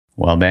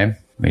Well, babe,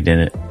 we did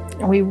it.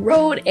 We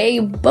wrote a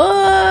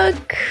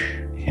book.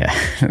 Yeah,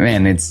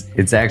 man,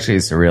 it's actually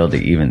surreal to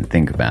even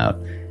think about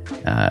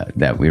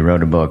that we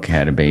wrote a book,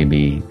 had a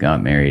baby,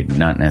 got married,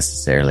 not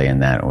necessarily in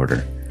that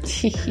order.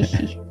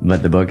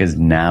 But the book is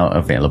now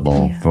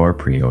available for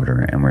pre-order,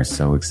 and we're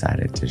so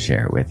excited to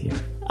share it with you.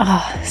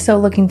 Oh, so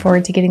looking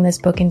forward to getting this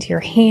book into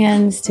your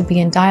hands, to be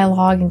in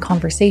dialogue and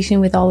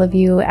conversation with all of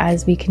you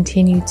as we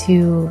continue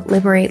to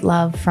liberate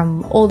love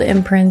from old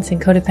imprints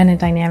and codependent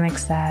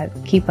dynamics that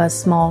keep us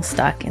small,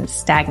 stuck, and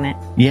stagnant.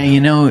 Yeah,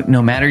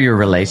 no matter your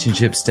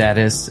relationship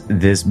status,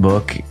 this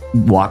book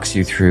walks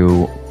you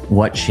through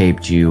what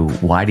shaped you,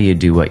 why do you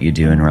do what you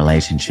do in a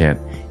relationship.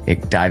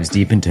 It dives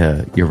deep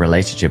into your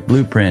relationship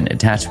blueprint,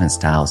 attachment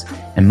styles,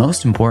 and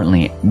most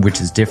importantly,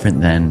 which is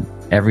different than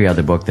every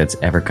other book that's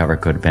ever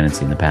covered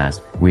codependency in the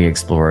past, we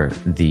explore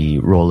the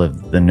role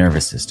of the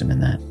nervous system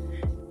in that.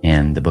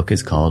 And the book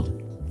is called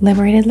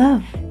Liberated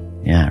Love.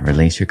 Yeah,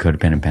 release your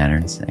codependent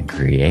patterns and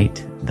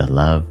create the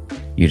love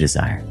you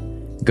desire.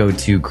 Go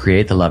to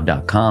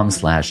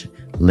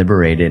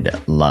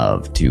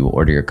createthelove.com/liberatedlove to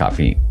order your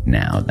copy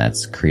now.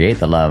 That's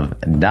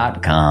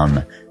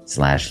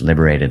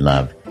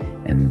createthelove.com/liberatedlove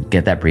and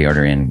get that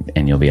pre-order in,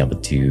 and you'll be able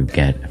to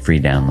get a free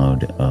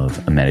download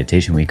of a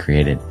meditation we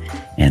created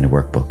and a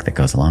workbook that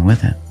goes along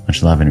with it.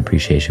 Much love and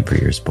appreciation for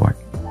your support.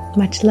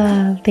 Much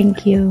love.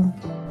 Thank you.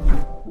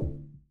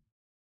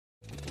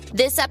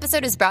 This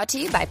episode is brought to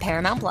you by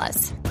Paramount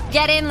Plus.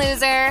 Get in,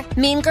 loser!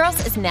 Mean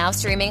Girls is now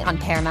streaming on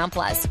Paramount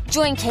Plus.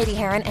 Join Katie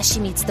Heron as she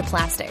meets the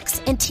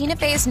plastics and Tina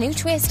Fey's new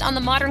twist on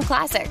the modern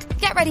classic.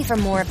 Get ready for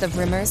more of the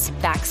rumors,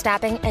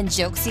 backstabbing, and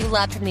jokes you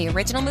loved from the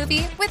original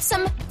movie with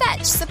some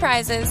fetch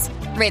surprises.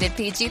 Rated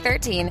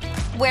PG-13.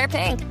 Wear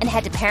pink and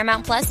head to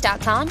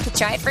ParamountPlus.com to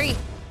try it free.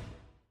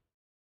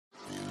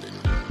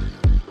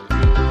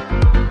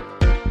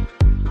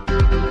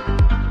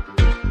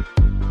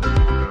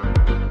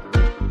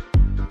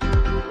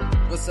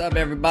 What's up,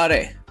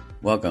 everybody?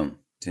 Welcome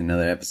to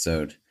another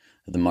episode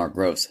of the Mark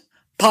Groves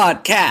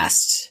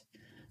podcast.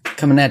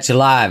 Coming at you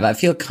live. I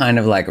feel kind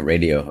of like a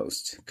radio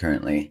host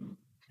currently.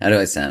 How do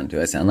I sound?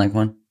 Do I sound like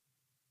one?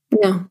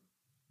 No.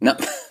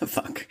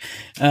 Fuck.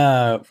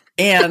 And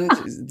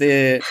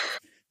the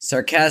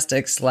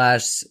sarcastic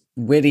 /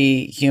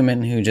 witty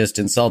human who just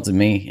insulted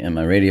me in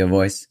my radio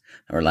voice,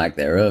 or lack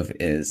thereof,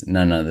 is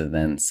none other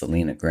than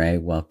Selina Gray.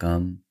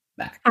 Welcome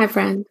back. Hi,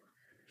 friend.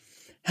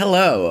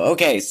 Hello.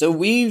 Okay, so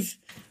we've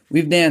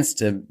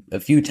danced a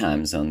few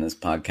times on this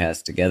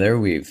podcast together.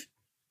 We've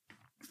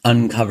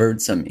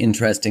uncovered some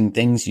interesting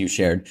things. You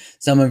shared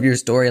some of your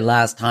story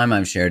last time.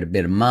 I've shared a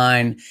bit of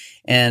mine.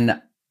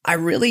 And I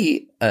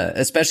really,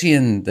 especially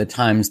in the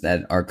times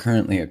that are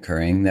currently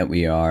occurring, that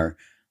we are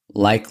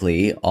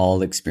likely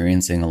all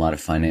experiencing a lot of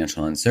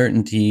financial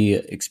uncertainty,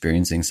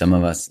 experiencing, some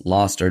of us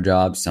lost our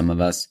jobs, some of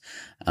us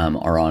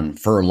are on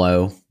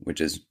furlough, which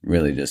is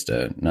really just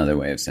another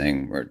way of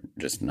saying we're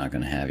just not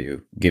going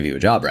to give you a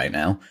job right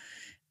now.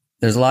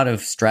 There's a lot of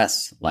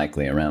stress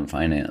likely around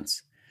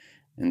finance.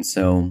 And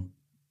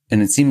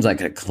it seems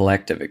like a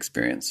collective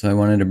experience. So I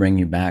wanted to bring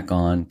you back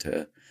on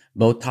to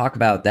both talk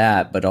about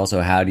that, but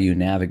also how do you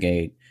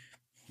navigate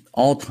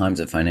all times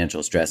of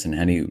financial stress, and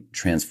how do you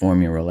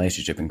transform your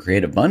relationship and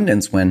create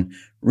abundance when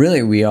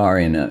really we are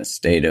in a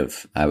state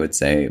of, I would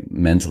say,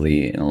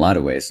 mentally, in a lot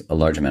of ways, a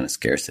large amount of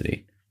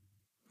scarcity.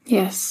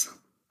 Yes.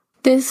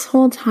 This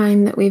whole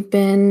time that we've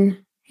been,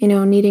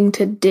 needing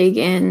to dig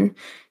in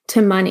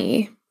to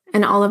money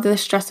and all of the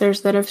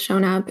stressors that have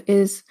shown up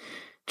is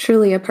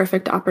truly a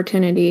perfect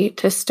opportunity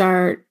to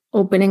start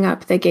opening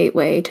up the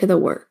gateway to the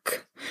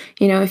work.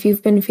 If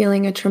you've been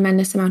feeling a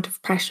tremendous amount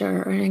of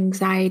pressure or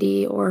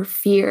anxiety or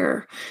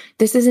fear,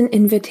 this is an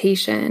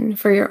invitation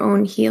for your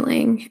own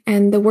healing.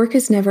 And the work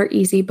is never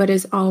easy, but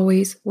is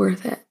always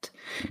worth it.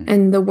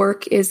 And the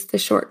work is the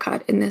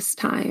shortcut in this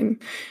time.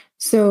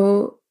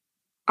 So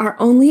our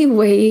only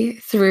way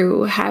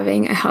through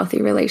having a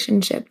healthy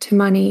relationship to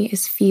money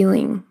is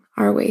feeling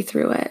our way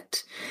through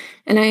it.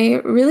 And I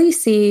really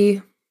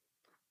see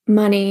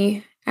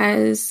money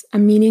as a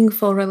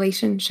meaningful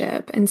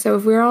relationship. And so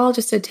if we're all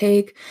just to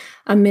take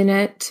a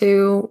minute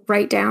to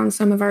write down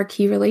some of our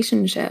key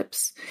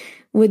relationships,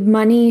 would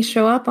money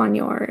show up on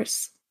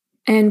yours?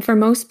 And for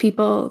most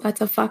people,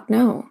 that's a fuck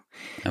no.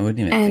 I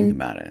wouldn't even think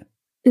about it.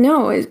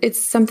 No,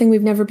 it's something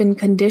we've never been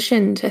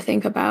conditioned to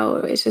think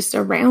about. It's just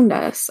around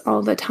us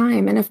all the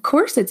time. And of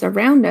course it's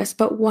around us,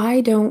 but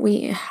why don't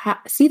we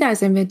see that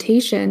as an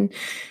invitation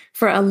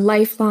for a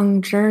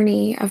lifelong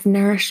journey of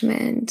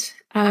nourishment,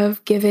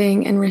 of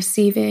giving and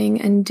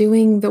receiving and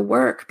doing the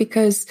work?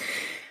 Because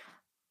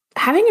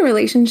having a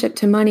relationship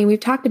to money, we've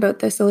talked about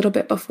this a little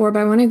bit before, but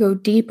I want to go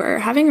deeper.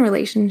 Having a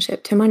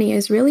relationship to money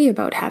is really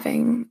about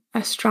having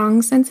a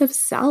strong sense of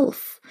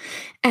self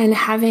and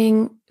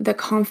having the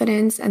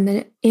confidence and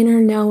the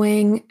inner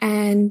knowing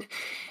and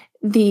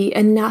the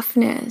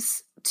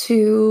enoughness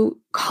to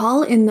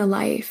call in the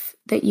life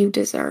that you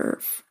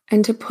deserve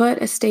and to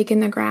put a stake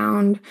in the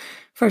ground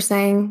for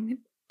saying,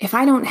 if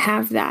I don't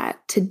have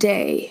that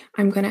today,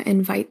 I'm going to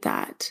invite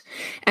that.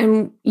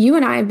 And you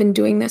and I have been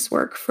doing this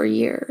work for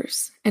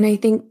years. And I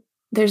think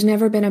there's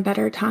never been a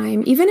better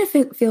time. Even if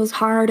it feels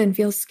hard and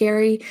feels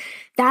scary,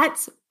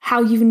 that's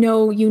how you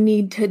know you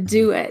need to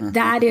do it.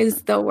 That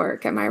is the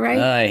work. Am I right?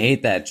 I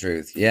hate that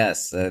truth.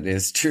 Yes, that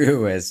is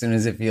true. As soon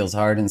as it feels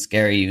hard and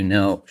scary, you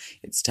know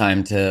it's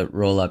time to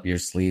roll up your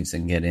sleeves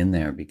and get in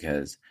there,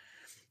 because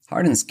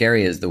hard and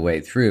scary is the way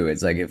through.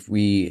 It's like if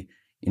we,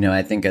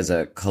 I think as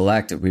a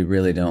collective, we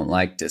really don't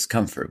like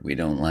discomfort. We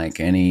don't like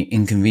any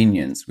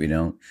inconvenience. We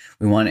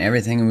want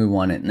everything and we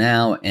want it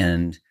now.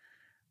 And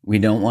we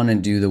don't want to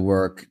do the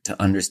work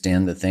to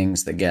understand the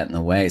things that get in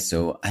the way.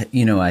 So,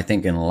 I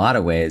think in a lot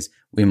of ways,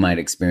 we might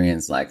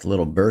experience like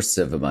little bursts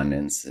of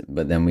abundance,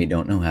 but then we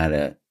don't know how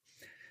to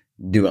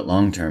do it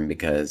long term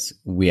because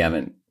we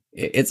haven't.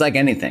 It's like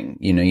anything,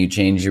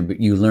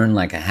 you learn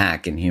like a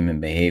hack in human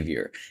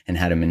behavior and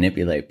how to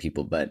manipulate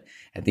people. But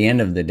at the end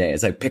of the day,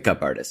 it's like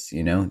pickup artists,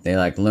 they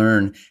like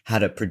learn how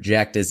to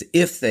project as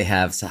if they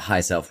have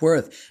high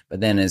self-worth.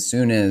 But then as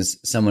soon as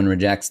someone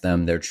rejects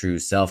them, their true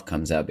self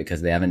comes out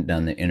because they haven't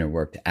done the inner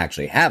work to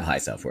actually have high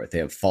self-worth. They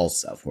have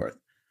false self-worth.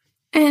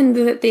 And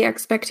that the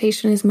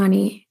expectation is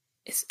money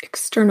is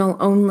external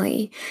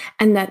only,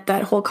 and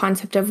that whole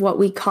concept of what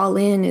we call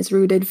in is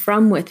rooted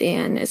from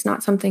within is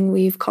not something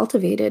we've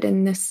cultivated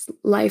in this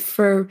life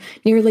for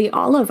nearly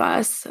all of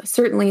us.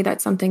 Certainly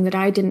that's something that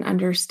I didn't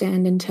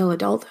understand until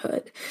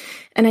adulthood.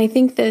 And I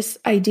think this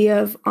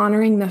idea of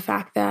honoring the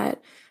fact that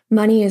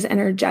money is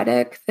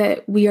energetic,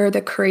 that we are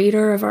the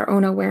creator of our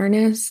own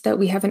awareness, that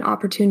we have an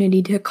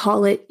opportunity to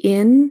call it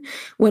in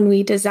when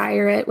we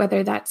desire it,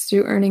 whether that's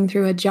through earning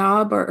through a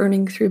job or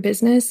earning through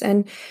business.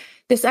 And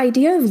this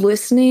idea of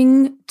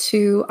listening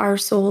to our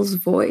soul's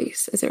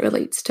voice as it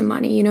relates to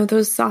money,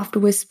 those soft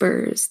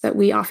whispers that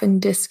we often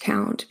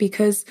discount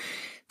because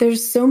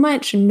there's so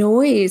much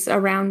noise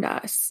around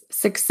us.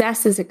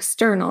 Success is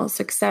external.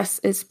 Success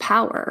is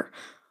power.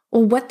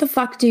 Well, what the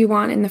fuck do you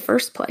want in the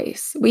first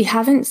place? We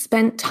haven't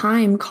spent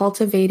time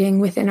cultivating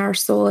within our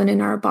soul and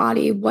in our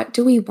body. What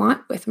do we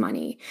want with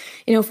money?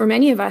 For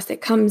many of us,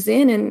 it comes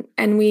in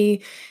and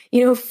we,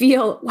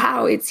 feel,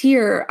 wow, it's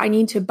here. I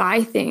need to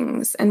buy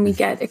things. And we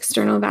get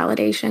external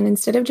validation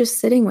instead of just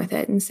sitting with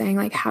it and saying,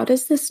 like, how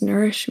does this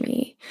nourish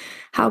me?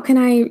 How can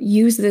I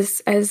use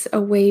this as a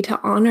way to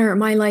honor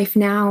my life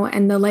now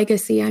and the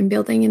legacy I'm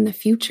building in the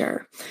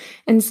future?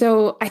 And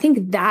so I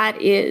think that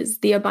is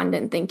the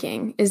abundant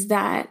thinking, is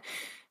that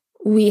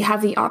we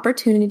have the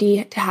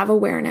opportunity to have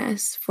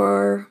awareness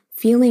for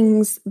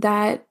feelings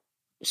that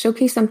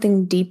showcase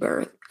something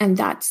deeper. And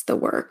that's the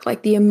work.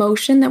 Like the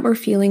emotion that we're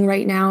feeling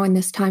right now in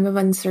this time of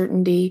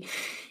uncertainty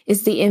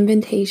is the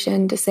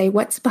invitation to say,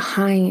 what's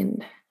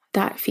behind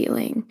that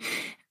feeling?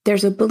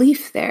 There's a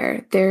belief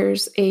there.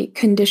 There's a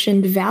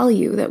conditioned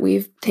value that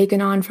we've taken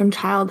on from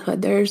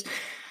childhood. There's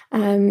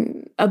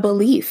a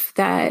belief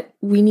that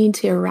we need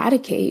to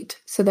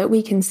eradicate so that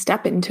we can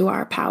step into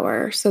our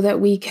power, so that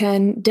we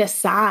can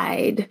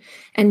decide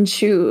and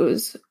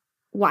choose,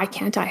 why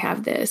can't I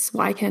have this?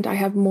 Why can't I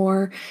have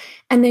more?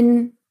 And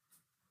then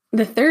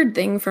the third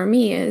thing for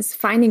me is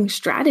finding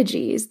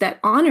strategies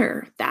that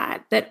honor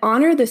that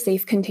honor the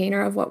safe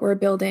container of what we're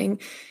building.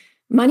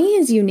 Money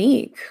is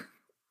unique.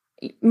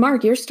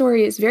 Mark, your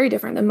story is very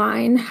different than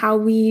mine. How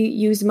we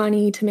use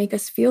money to make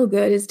us feel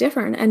good is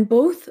different, and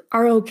both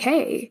are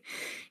okay.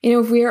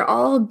 If we are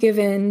all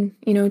given,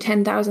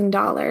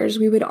 $10,000,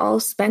 we would all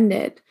spend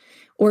it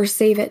or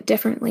save it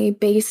differently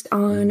based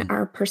on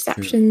our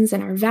perceptions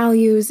and our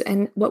values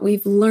and what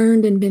we've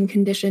learned and been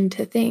conditioned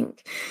to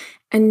think.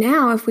 And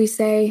now if we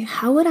say,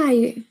 how would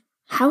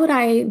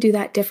I do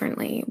that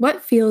differently?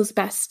 What feels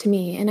best to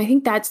me? And I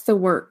think that's the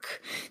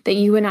work that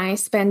you and I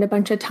spend a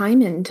bunch of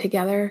time in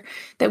together,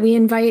 that we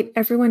invite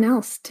everyone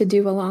else to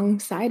do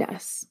alongside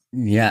us.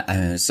 Yeah,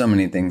 there's so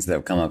many things that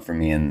have come up for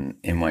me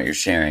in what you're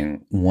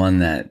sharing. One,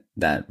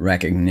 that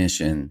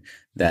recognition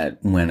that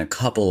when a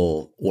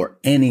couple or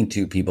any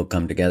two people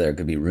come together, it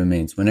could be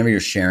roommates, whenever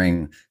you're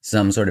sharing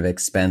some sort of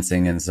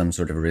expensing and some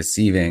sort of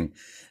receiving,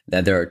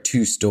 that there are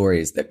two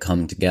stories that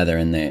come together.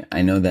 And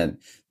I know that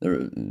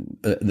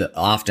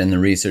often the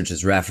research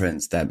is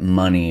referenced that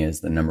money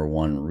is the number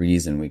one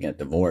reason we get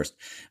divorced,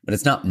 but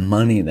it's not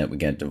money that we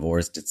get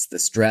divorced. It's the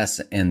stress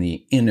and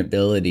the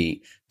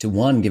inability to,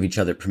 one, give each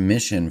other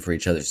permission for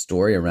each other's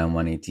story around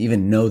money, to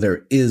even know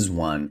there is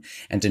one,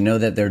 and to know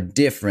that they're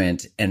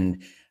different.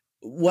 And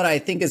what I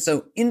think is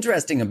so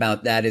interesting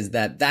about that is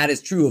that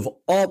is true of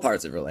all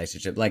parts of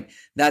relationship. Like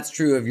that's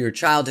true of your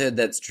childhood.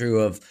 That's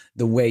true of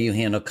the way you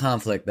handle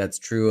conflict. That's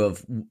true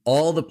of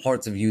all the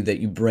parts of you that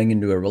you bring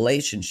into a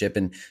relationship.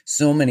 And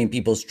so many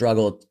people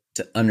struggle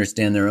to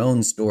understand their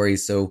own story.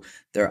 So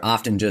they're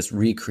often just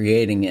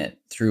recreating it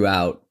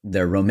throughout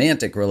their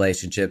romantic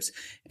relationships.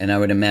 And I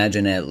would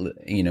imagine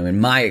in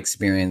my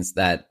experience,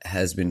 that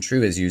has been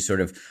true as you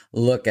sort of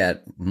look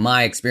at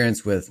my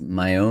experience with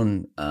my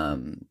own,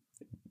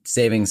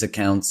 savings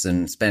accounts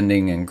and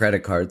spending and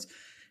credit cards.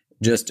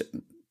 Just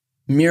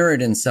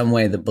mirrored in some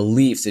way the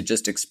beliefs, it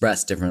just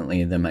expressed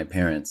differently than my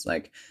parents.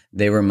 Like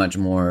they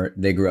were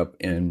they grew up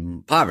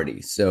in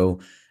poverty. So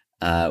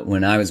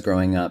when I was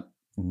growing up,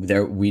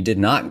 we did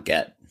not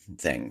get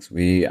things.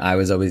 I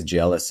was always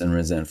jealous and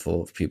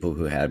resentful of people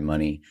who had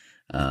money.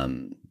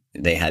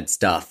 They had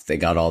stuff. They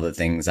got all the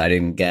things I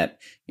didn't get.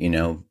 I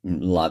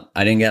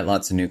didn't get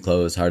lots of new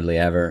clothes, hardly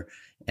ever.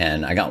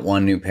 And I got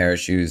one new pair of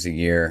shoes a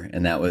year,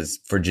 and that was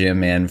for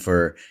gym and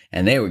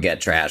they would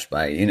get trashed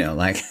by,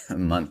 like a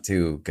month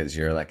too, because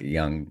you're like a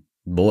young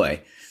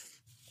boy.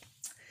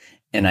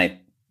 And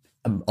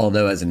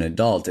although as an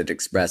adult, it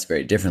expressed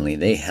very differently.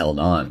 They held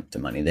on to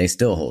money. They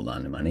still hold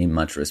on to money.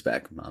 Much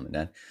respect, mom and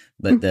dad.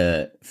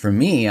 But for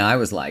me, I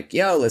was like,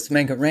 yo, let's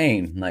make it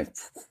rain. Like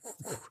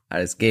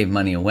I just gave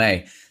money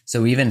away.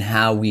 So even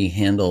how we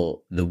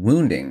handle the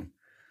wounding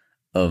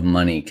of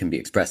money can be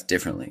expressed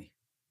differently.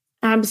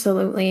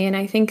 Absolutely. And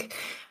I think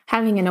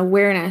having an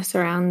awareness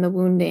around the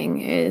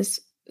wounding is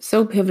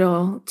so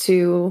pivotal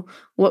to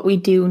what we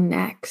do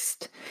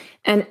next.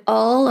 And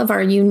all of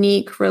our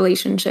unique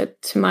relationship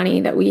to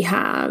money that we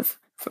have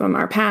from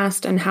our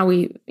past and how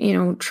we,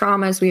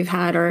 traumas we've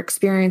had or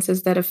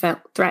experiences that have felt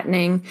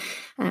threatening,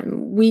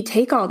 we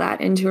take all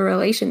that into a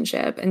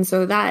relationship. And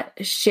so that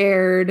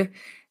shared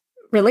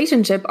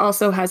relationship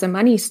also has a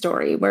money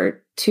story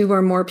where two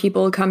or more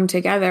people come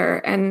together,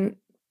 and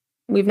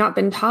we've not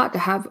been taught to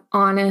have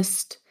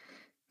honest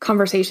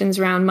conversations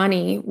around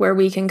money where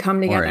we can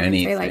come together and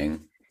say like,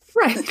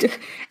 right,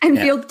 and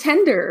feel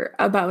tender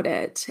about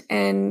it.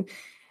 And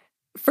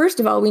first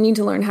of all, we need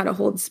to learn how to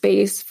hold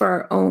space for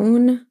our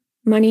own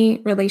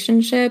money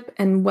relationship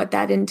and what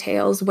that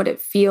entails, what it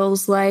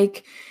feels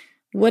like.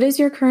 What does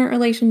your current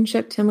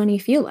relationship to money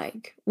feel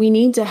like? We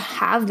need to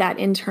have that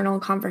internal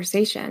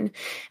conversation.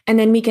 And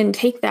then we can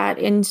take that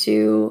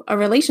into a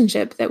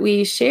relationship that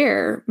we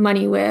share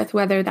money with,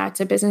 whether that's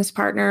a business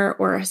partner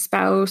or a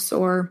spouse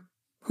or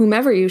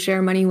whomever you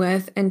share money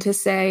with, and to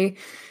say,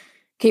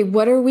 okay,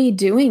 what are we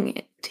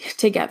doing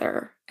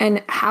together?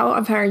 And how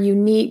have our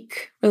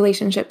unique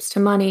relationships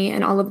to money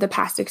and all of the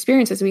past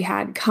experiences we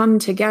had come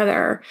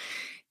together?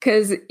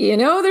 Because,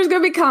 there's going to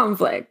be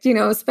conflict.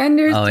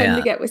 Spenders tend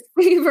to get with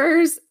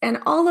savers, and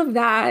all of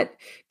that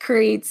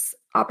creates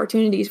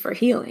opportunities for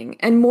healing.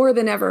 And more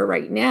than ever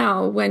right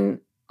now, when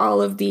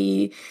all of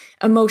the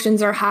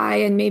emotions are high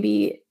and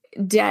maybe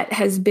debt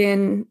has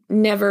been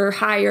never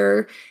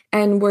higher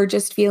and we're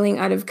just feeling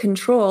out of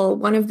control,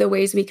 one of the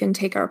ways we can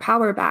take our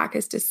power back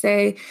is to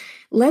say,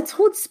 let's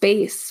hold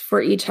space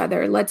for each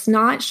other. Let's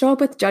not show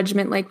up with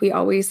judgment like we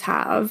always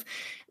have.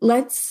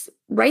 Let's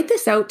write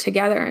this out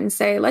together and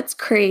say, let's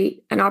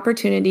create an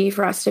opportunity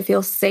for us to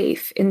feel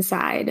safe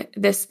inside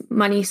this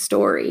money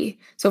story.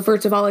 So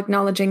first of all,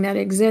 acknowledging that it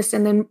exists,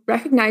 and then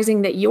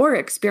recognizing that your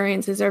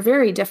experiences are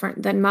very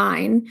different than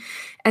mine,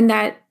 and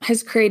that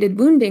has created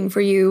wounding for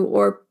you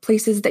or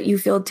places that you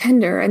feel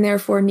tender and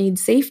therefore need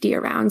safety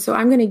around. So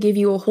I'm going to give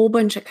you a whole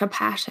bunch of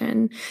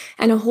compassion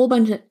and a whole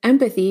bunch of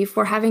empathy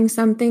for having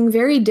something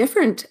very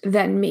different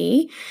than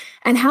me.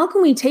 And how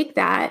can we take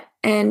that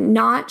and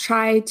not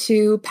try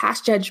to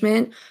pass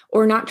judgment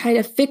or not try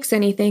to fix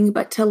anything,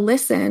 but to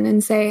listen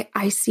and say,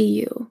 I see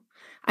you,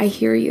 I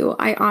hear you,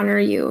 I honor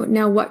you.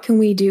 Now, what can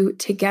we do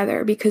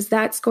together? Because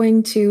that's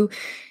going to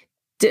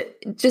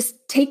just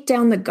take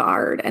down the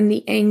guard and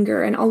the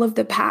anger and all of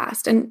the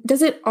past. And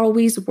does it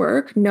always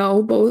work?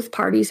 No, both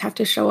parties have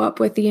to show up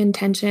with the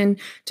intention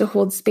to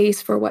hold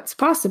space for what's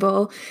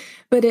possible,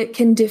 but it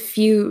can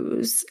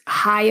diffuse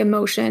high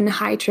emotion,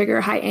 high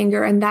trigger, high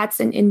anger. And that's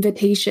an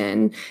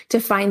invitation to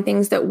find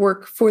things that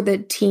work for the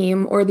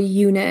team or the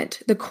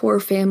unit, the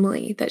core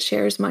family that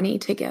shares money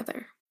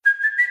together.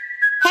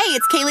 Hey,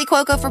 it's Kaylee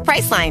Cuoco for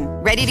Priceline.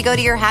 Ready to go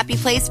to your happy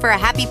place for a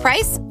happy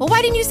price? Well,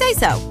 why didn't you say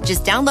so?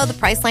 Just download the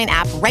Priceline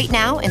app right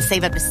now and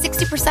save up to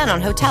 60%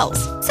 on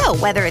hotels. So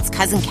whether it's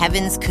Cousin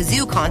Kevin's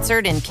Kazoo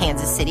Concert in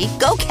Kansas City,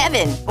 go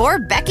Kevin, or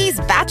Becky's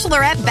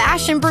Bachelorette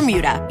Bash in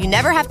Bermuda, you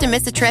never have to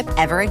miss a trip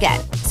ever again.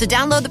 So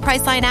download the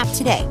Priceline app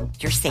today.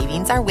 Your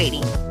savings are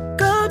waiting.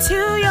 Go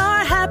to your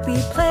happy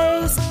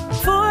place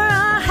for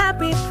a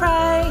happy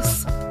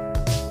price.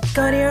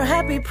 Go to your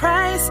happy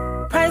price,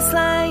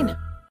 Priceline.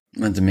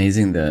 It's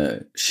amazing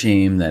the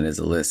shame that is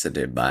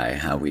elicited by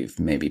how we've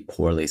maybe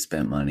poorly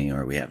spent money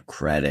or we have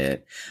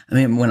credit. I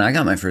mean, when I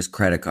got my first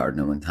credit card,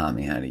 no one taught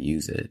me how to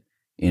use it.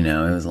 It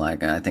was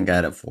like, I think I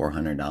had a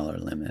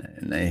 $400 limit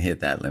and they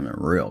hit that limit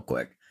real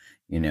quick.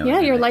 Yeah,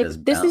 you're like,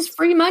 this is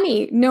free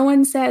money. No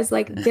one says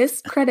like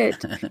this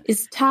credit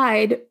is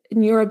tied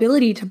in your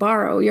ability to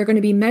borrow. You're going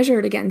to be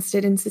measured against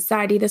it in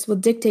society. This will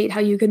dictate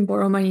how you can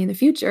borrow money in the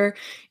future.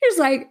 You're just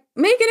like,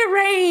 making it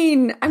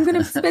rain. I'm going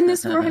to spend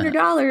this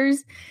 $400.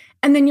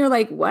 And then you're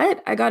like,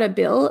 what? I got a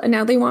bill and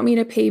now they want me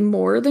to pay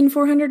more than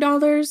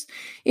 $400.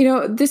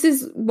 This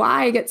is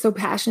why I get so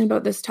passionate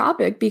about this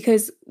topic,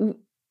 because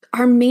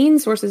our main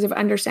sources of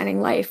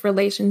understanding life,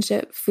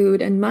 relationship,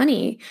 food, and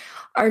money,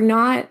 are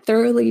not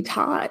thoroughly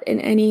taught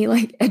in any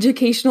like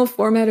educational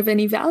format of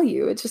any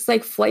value. It's just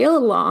like flail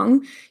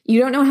along. You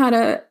don't know how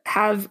to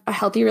have a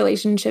healthy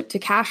relationship to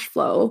cash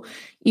flow.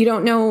 You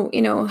don't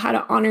know, how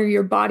to honor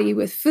your body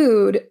with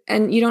food,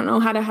 and you don't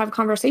know how to have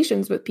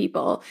conversations with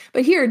people.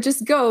 But here,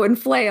 just go and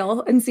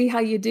flail and see how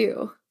you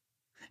do.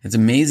 It's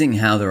amazing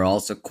how they're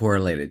also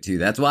correlated too.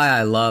 That's why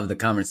I love the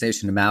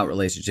conversation about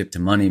relationship to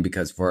money,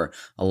 because for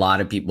a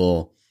lot of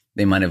people,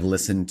 they might have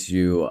listened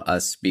to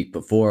us speak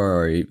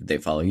before, or they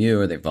follow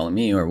you, or they follow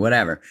me, or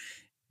whatever,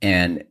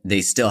 and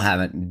they still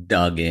haven't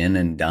dug in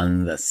and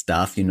done the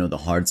stuff, the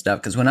hard stuff.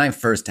 Because when I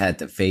first had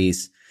to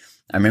face,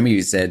 I remember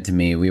you said to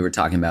me, we were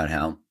talking about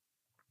how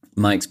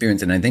my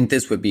experience, and I think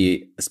this would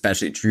be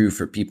especially true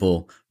for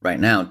people right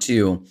now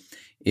too,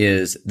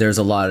 is there's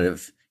a lot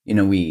of,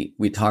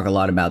 we talk a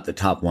lot about the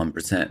top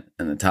 1%,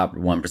 and the top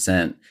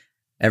 1%.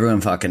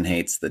 Everyone fucking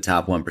hates the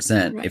top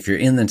 1%. Right. If you're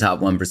in the top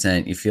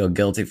 1%, you feel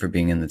guilty for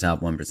being in the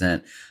top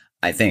 1%.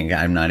 I think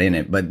I'm not in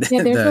it, but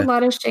yeah, there's a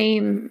lot of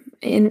shame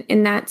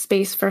in that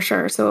space for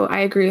sure. So I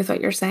agree with what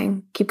you're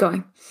saying. Keep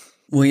going.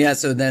 Well, yeah.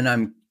 So then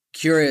I'm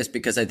curious,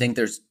 because I think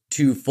there's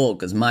twofold,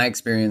 because my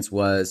experience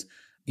was,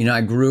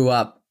 I grew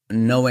up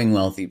knowing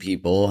wealthy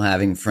people,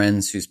 having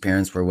friends whose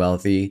parents were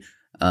wealthy,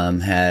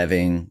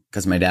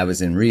 because my dad was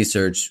in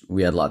research,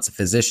 we had lots of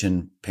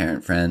physician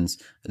parent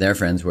friends, their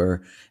friends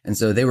were. And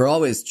so they were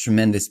always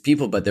tremendous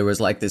people, but there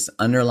was like this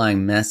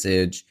underlying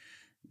message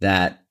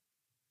that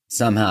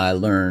somehow I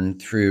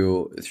learned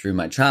through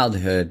my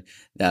childhood,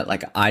 that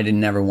like I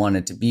didn't never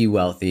wanted to be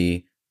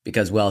wealthy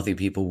because wealthy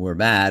people were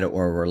bad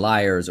or were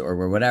liars or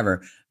were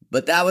whatever.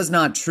 But that was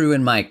not true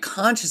in my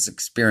conscious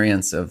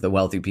experience of the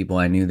wealthy people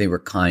I knew. They were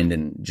kind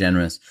and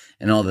generous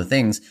and all the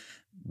things.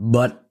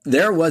 But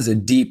there was a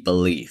deep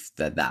belief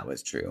that that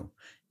was true.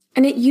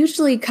 And it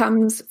usually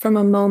comes from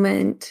a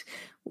moment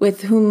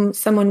with whom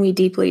someone we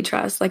deeply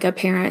trust, like a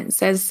parent,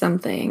 says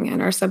something,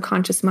 and our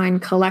subconscious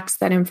mind collects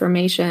that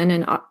information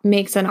and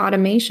makes an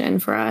automation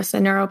for us, a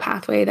neural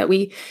pathway that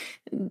we,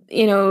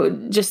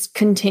 just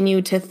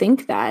continue to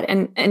think that.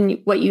 And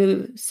what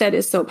you said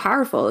is so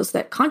powerful, is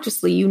that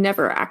consciously you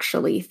never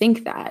actually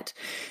think that.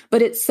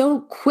 But it's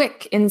so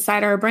quick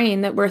inside our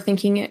brain that we're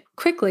thinking it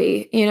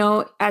quickly,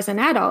 as an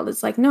adult.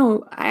 It's like,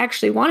 no, I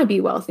actually want to be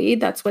wealthy.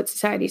 That's what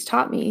society's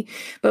taught me.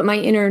 But my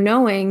inner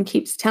knowing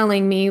keeps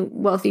telling me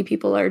wealthy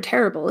people are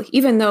terrible,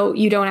 even though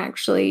you don't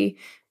actually,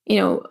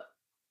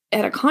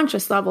 at a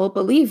conscious level,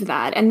 believe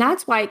that. And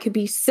that's why it could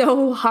be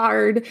so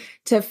hard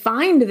to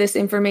find this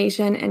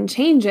information and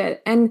change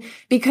it. And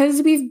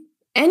because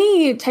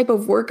any type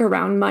of work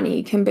around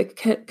money can be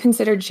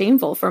considered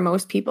shameful for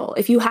most people.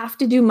 If you have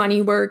to do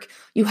money work,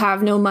 you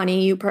have no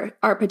money, you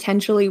are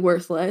potentially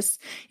worthless.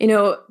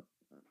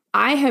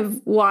 I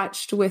have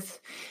watched with,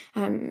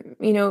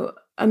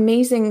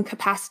 amazing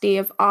capacity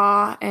of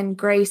awe and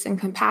grace and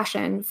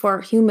compassion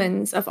for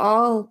humans of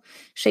all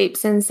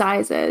shapes and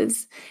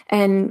sizes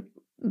and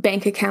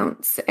bank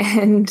accounts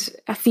and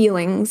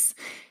feelings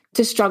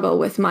to struggle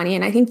with money.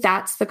 And I think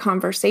that's the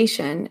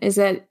conversation, is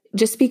that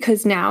just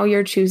because now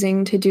you're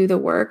choosing to do the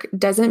work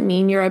doesn't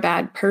mean you're a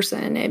bad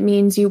person. It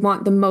means you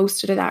want the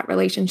most out of that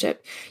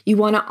relationship. You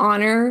want to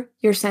honor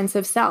your sense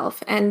of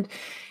self. And,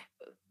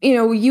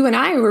 you and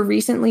I were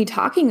recently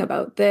talking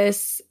about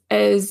this,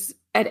 as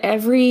at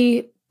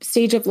every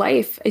stage of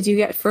life, as you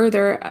get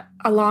further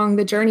along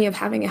the journey of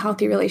having a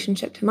healthy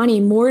relationship to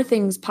money, more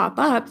things pop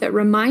up that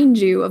remind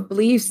you of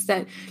beliefs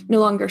that no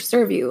longer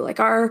serve you. Like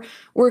our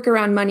work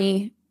around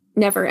money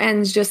never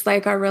ends, just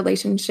like our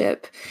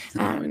relationship,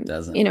 it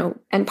doesn't.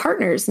 And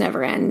partners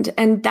never end.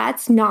 And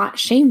that's not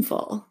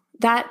shameful.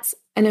 That's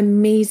an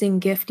amazing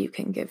gift you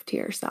can give to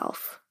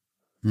yourself.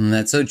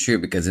 That's so true,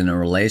 because in a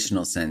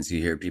relational sense,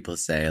 you hear people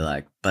say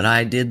like, but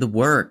I did the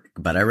work,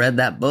 but I read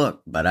that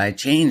book, but I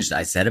changed,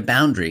 I set a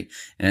boundary.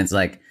 And it's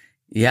like,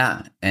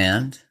 yeah,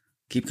 and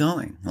keep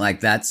going.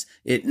 Like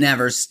it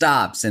never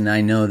stops. And I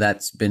know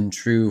that's been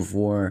true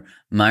for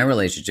my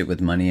relationship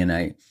with money. And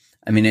I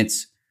mean,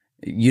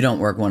 you don't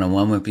work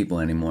one-on-one with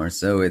people anymore.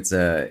 So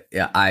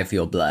I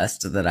feel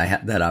blessed that I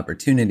have that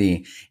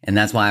opportunity. And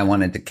that's why I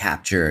wanted to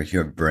capture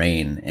your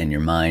brain and your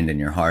mind and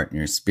your heart and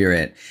your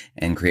spirit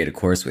and create a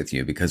course with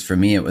you. Because for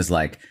me, it was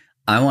like,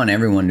 I want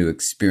everyone to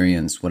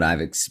experience what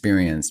I've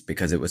experienced,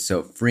 because it was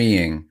so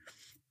freeing.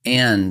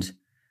 And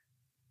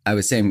I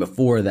was saying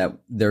before that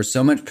there's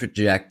so much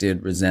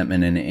projected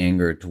resentment and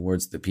anger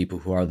towards the people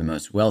who are the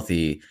most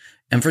wealthy.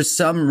 And for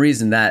some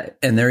reason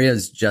and there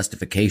is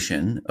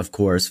justification, of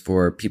course,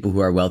 for people who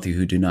are wealthy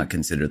who do not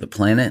consider the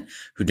planet,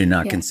 who do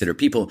not consider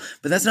people,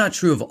 but that's not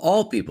true of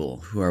all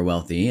people who are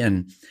wealthy.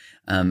 And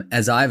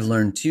as I've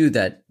learned too,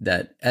 that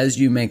as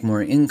you make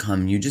more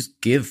income, you just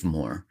give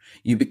more.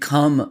 You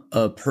become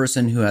a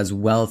person who has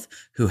wealth,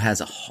 who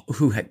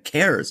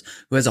cares,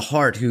 who has a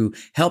heart, who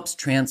helps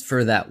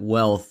transfer that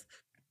wealth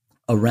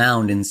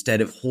around instead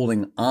of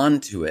holding on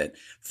to it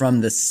from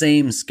the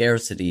same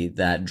scarcity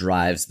that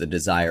drives the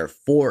desire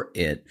for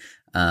it,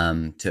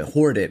 to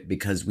hoard it,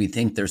 because we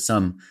think there's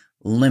some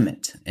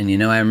limit. And,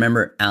 I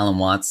remember Alan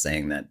Watts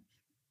saying that,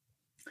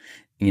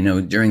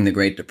 during the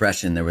Great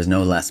Depression, there was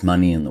no less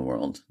money in the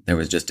world. There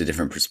was just a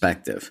different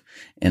perspective.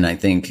 And I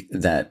think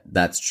that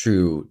that's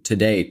true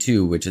today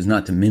too, which is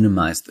not to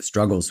minimize the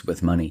struggles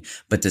with money,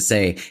 but to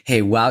say,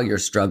 hey, while you're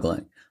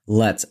struggling,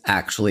 let's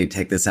actually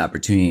take this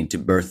opportunity to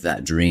birth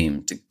that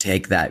dream, to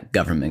take that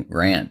government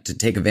grant, to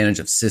take advantage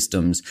of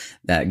systems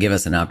that give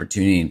us an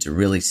opportunity to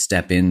really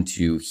step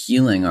into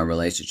healing our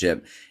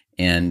relationship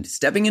and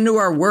stepping into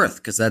our worth,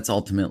 because that's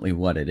ultimately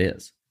what it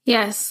is.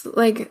 Yes,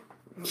 like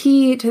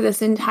key to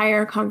this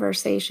entire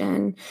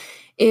conversation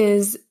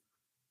is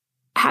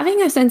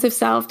having a sense of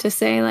self to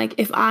say, like,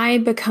 if I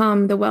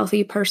become the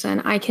wealthy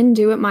person, I can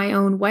do it my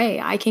own way.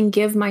 I can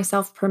give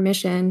myself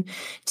permission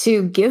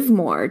to give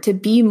more, to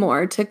be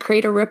more, to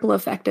create a ripple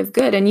effect of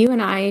good. And you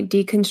and I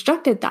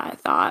deconstructed that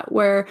thought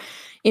where,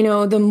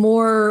 the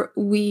more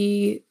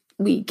we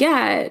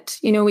get,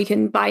 we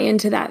can buy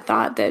into that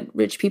thought that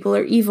rich people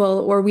are evil,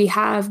 or we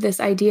have this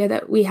idea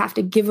that we have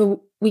to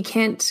we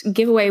can't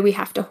give away, we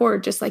have to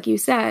hoard, just like you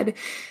said.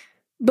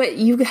 But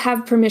you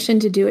have permission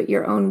to do it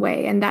your own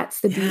way. And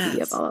that's the beauty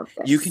of all of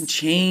this. You can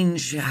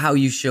change how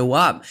you show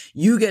up.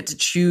 You get to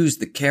choose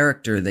the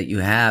character that you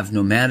have,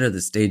 no matter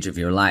the stage of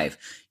your life.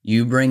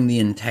 You bring the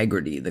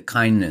integrity, the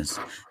kindness,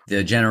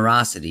 the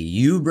generosity.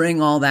 You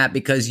bring all that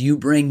because you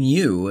bring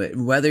you,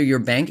 whether your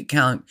bank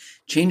account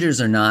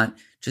changes or not.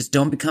 Just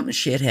don't become a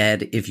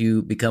shithead if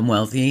you become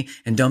wealthy,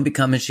 and don't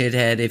become a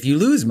shithead if you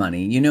lose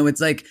money.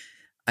 It's like,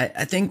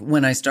 I think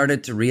when I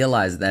started to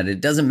realize that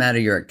it doesn't matter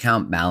your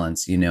account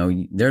balance,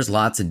 there's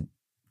lots of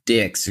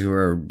dicks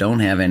who don't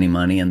have any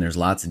money, and there's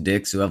lots of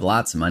dicks who have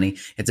lots of money.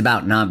 It's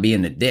about not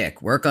being a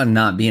dick. Work on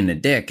not being a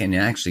dick, and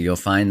actually you'll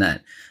find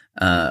that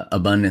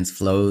abundance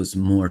flows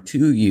more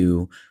to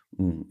you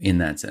in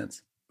that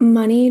sense.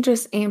 Money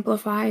just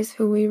amplifies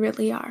who we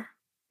really are.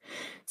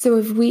 So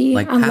if we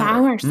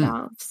allow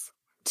ourselves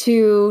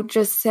to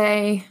just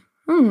say,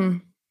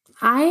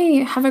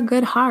 I have a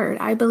good heart.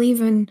 I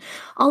believe in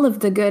all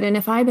of the good. And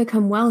if I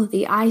become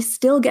wealthy, I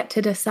still get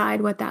to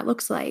decide what that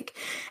looks like.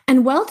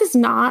 And wealth is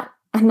not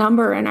a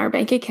number in our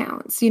bank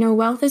accounts.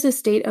 Wealth is a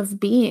state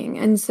of being.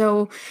 And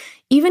so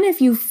even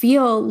if you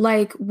feel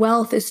like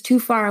wealth is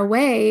too far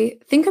away,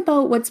 think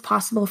about what's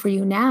possible for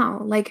you now.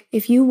 Like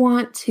if you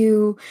want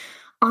to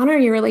honor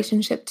your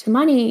relationship to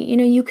money,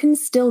 you can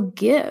still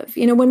give.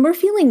 When we're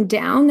feeling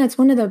down, that's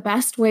one of the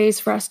best ways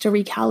for us to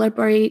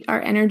recalibrate our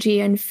energy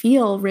and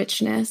feel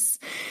richness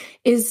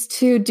is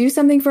to do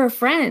something for a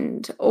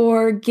friend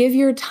or give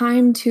your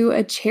time to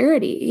a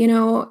charity,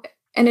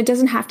 and it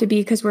doesn't have to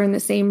be because we're in the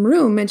same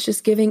room. It's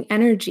just giving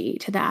energy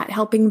to that,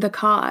 helping the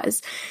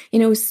cause,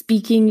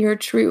 speaking your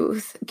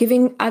truth,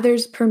 giving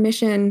others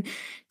permission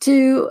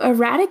to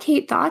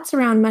eradicate thoughts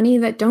around money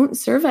that don't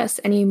serve us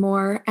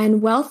anymore.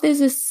 And wealth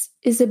is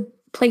a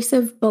place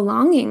of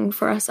belonging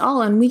for us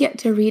all, and we get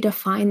to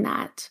redefine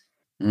that.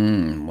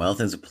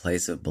 Wealth is a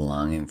place of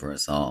belonging for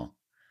us all.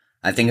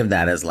 I think of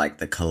that as like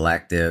the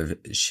collective,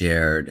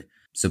 shared,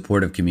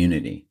 supportive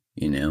community,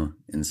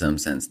 in some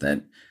sense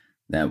that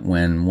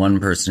when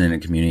one person in a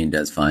community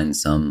does find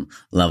some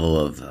level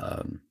of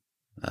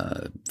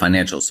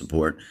financial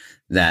support,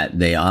 that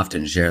they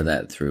often share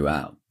that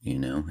throughout,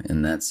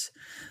 and that's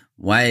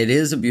why it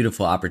is a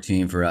beautiful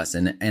opportunity for us.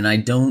 And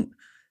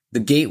the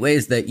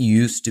gateways that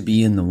used to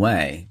be in the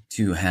way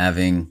to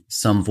having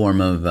some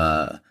form of,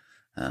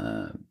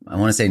 I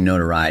want to say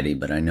notoriety,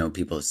 but I know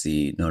people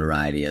see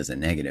notoriety as a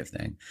negative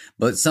thing,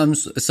 but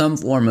some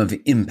form of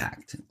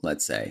impact,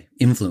 let's say,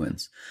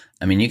 influence.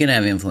 I mean, you can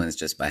have influence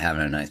just by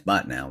having a nice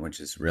butt now, which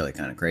is really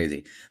kind of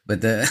crazy,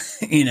 but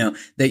that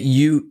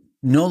you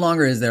no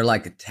longer is there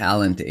like a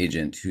talent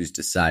agent who's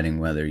deciding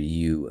whether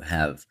you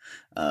have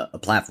a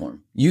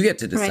platform. You get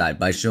to decide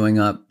by showing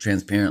up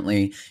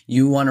transparently.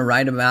 You want to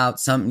write about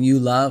something you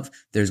love.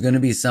 There's going to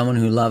be someone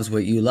who loves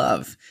what you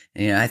love.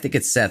 And I think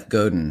it's Seth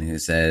Godin who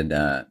said,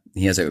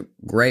 he has a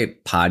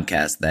great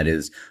podcast that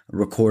is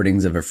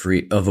recordings of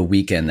a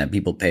weekend that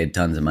people paid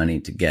tons of money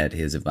to get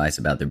his advice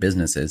about their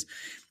businesses.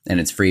 And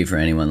it's free for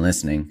anyone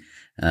listening.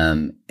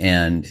 And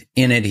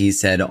in it, he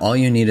said, all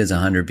you need is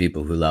 100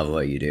 people who love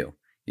what you do.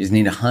 You just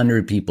need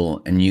 100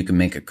 people and you can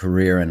make a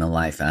career and a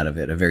life out of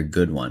it, a very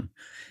good one.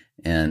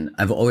 And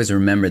I've always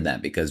remembered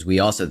that because we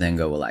also then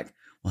go, well,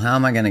 how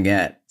am I going to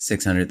get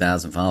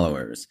 600,000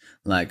 followers?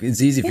 Like,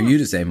 it's easy for you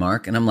to say,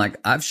 Mark. And I'm like,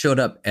 I've showed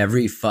up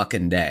every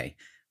fucking day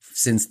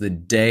since the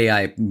day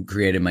I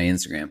created my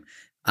Instagram.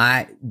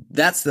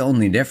 That's the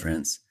only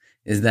difference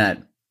is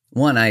that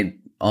one, I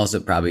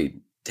also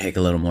probably take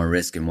a little more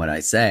risk in what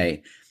I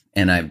say.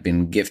 And I've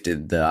been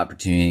gifted the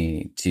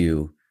opportunity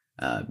to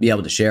be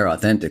able to share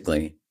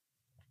authentically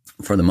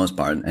for the most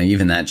part. And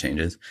even that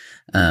changes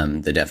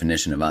the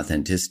definition of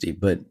authenticity.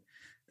 But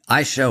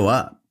I show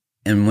up.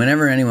 And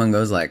whenever anyone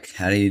goes like,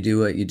 how do you do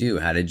what you do?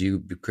 How did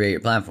you create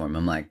your platform?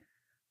 I'm like,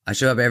 I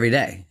show up every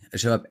day. I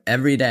show up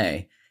every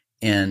day.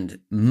 And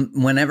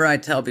whenever I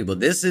tell people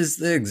this is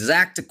the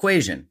exact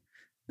equation,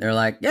 they're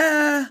like,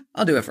 yeah,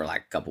 I'll do it for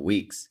like a couple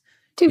weeks.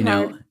 Too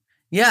hard.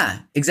 Yeah,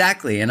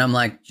 exactly. And I'm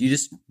like, you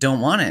just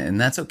don't want it. And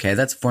that's okay.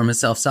 That's a form of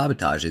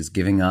self-sabotage, is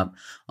giving up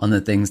on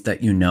the things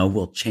that you know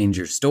will change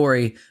your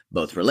story,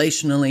 both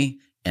relationally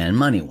and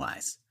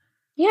money-wise.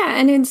 Yeah.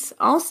 And it's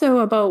also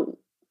about,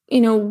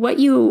 what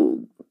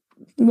you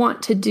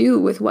want to do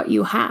with what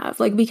you have.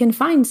 Like, we can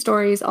find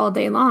stories all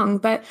day long,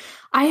 but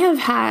I have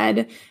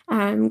had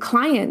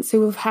clients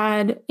who have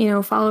had,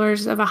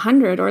 followers of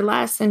 100 or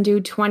less and do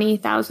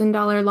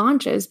 $20,000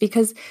 launches,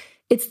 because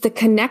it's the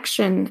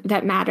connection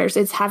that matters.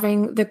 It's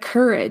having the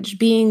courage,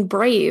 being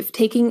brave,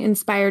 taking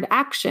inspired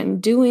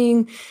action,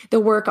 doing the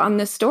work on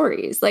the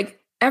stories. Like,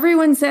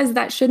 everyone says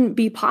that shouldn't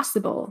be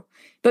possible.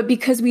 But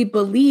because we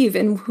believe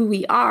in who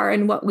we are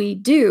and what we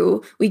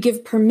do, we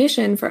give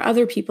permission for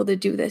other people to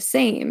do the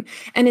same.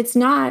 And it's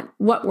not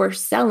what we're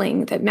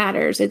selling that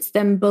matters. It's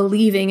them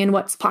believing in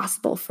what's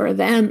possible for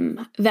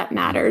them that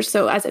matters.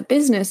 So as a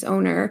business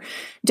owner,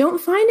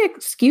 don't find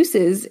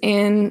excuses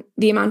in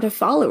the amount of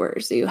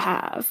followers you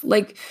have.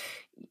 Like,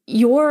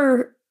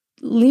 you're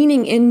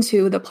leaning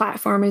into the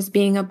platform as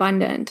being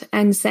abundant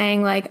and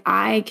saying, like,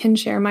 I can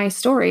share my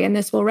story and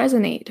this will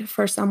resonate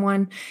for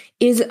someone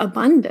is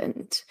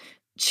abundant.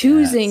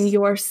 Choosing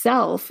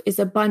yourself is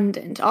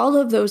abundant. All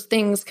of those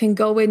things can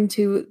go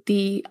into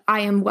the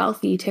I am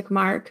wealthy tick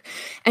mark.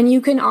 And you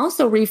can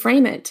also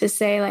reframe it to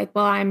say, like,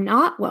 well, I'm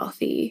not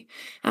wealthy.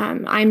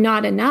 I'm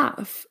not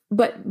enough.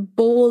 But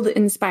bold,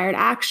 inspired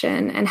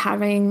action and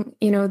having,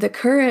 the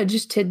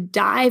courage to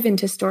dive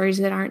into stories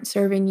that aren't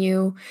serving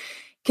you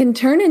can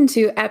turn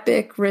into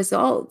epic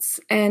results.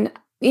 And,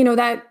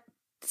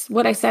 that's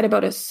what I said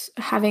about us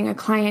having a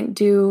client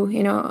do,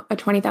 a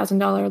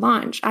 $20,000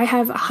 launch. I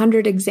have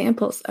 100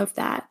 examples of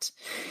that.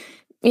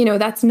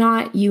 That's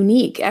not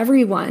unique.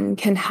 Everyone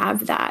can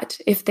have that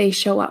if they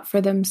show up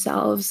for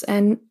themselves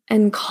and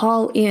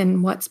call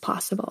in what's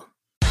possible.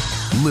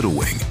 Little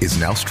Wing is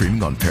now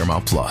streaming on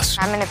Paramount Plus.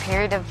 I'm in a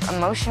period of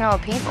emotional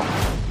upheaval.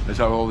 Is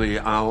that all the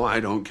I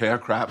don't care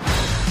crap?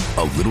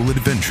 A little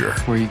adventure.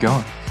 Where are you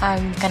going?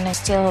 I'm gonna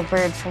steal a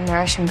bird from the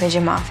Russian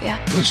pigeon mafia.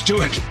 Let's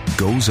do it.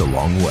 Goes a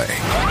long way.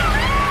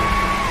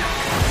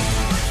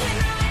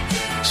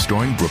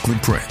 Starring Brooklyn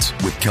Prince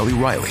with Kelly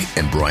Riley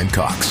and Brian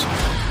Cox.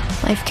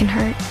 Life can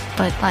hurt,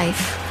 but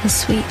life is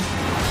sweet.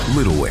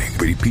 Little Wing,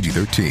 rated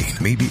PG-13,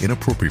 may be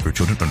inappropriate for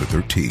children under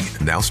 13.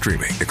 Now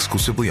streaming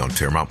exclusively on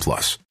Paramount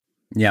Plus.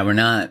 Yeah, we're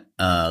not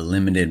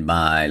limited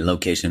by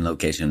location.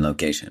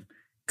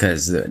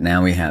 Because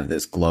now we have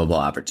this global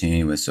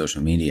opportunity with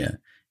social media.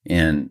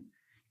 And,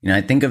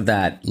 I think of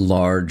that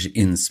large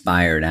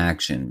inspired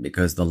action,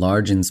 because the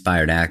large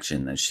inspired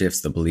action that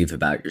shifts the belief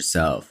about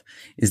yourself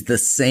is the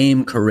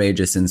same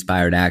courageous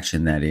inspired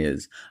action that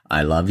is,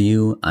 I love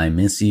you, I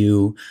miss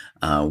you,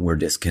 we're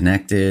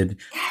disconnected,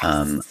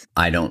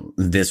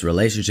 this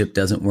relationship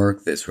doesn't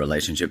work, this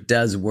relationship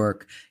does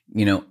work,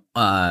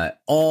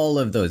 all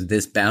of those,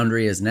 this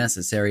boundary is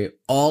necessary,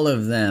 all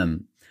of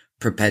them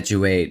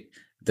perpetuate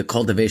the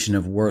cultivation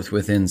of worth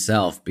within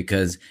self,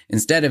 because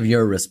instead of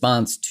your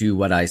response to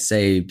what I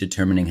say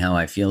determining how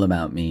I feel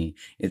about me,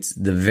 it's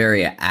the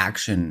very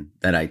action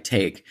that I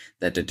take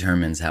that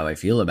determines how I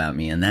feel about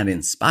me. And that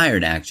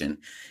inspired action,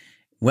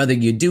 whether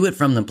you do it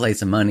from the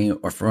place of money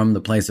or from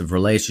the place of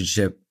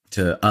relationship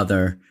to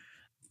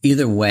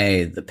either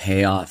way, the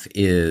payoff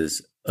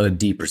is a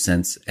deeper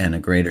sense and a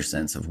greater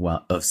sense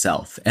of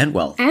self and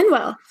wealth.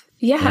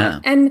 Yeah.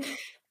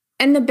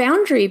 And the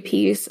boundary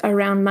piece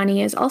around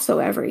money is also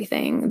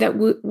everything. That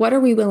what are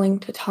we willing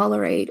to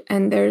tolerate?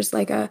 And there's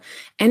like a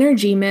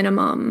energy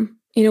minimum.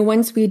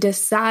 Once we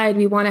decide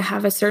we want to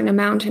have a certain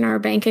amount in our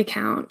bank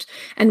account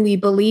and we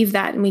believe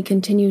that and we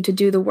continue to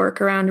do the work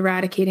around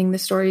eradicating the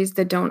stories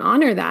that don't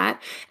honor that,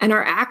 and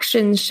our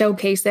actions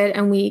showcase it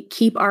and we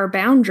keep our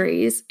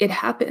boundaries, it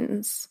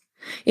happens.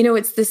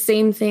 It's the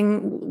same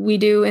thing we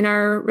do in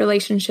our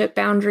relationship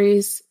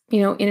boundaries,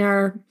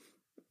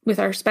 with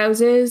our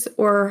spouses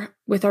or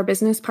with our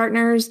business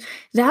partners.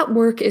 That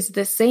work is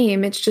the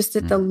same. It's just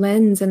that the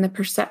lens and the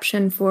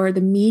perception for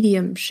the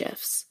medium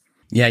shifts.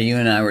 Yeah, you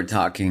and I were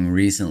talking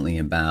recently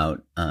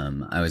about,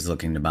 I was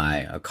looking to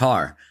buy a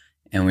car,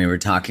 and we were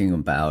talking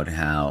about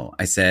how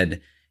I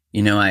said,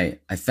 I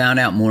found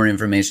out more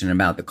information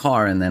about the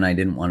car and then I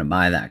didn't want to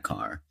buy that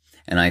car.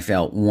 And I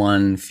felt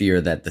one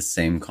fear that the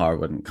same car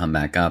wouldn't come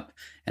back up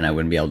and I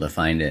wouldn't be able to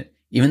find it.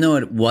 Even though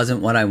it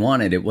wasn't what I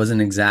wanted, it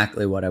wasn't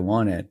exactly what I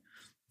wanted.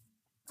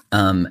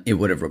 It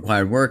would have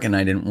required work and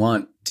I didn't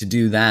want to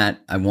do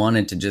that. I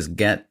wanted to just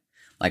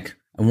I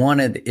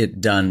wanted it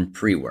done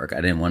pre-work.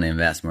 I didn't want to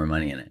invest more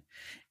money in it.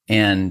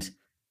 And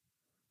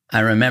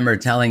I remember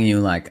telling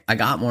you, I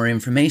got more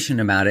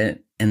information about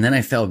it. And then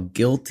I felt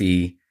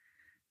guilty,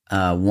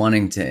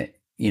 wanting to,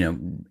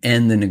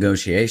 end the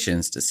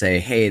negotiations to say,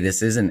 hey,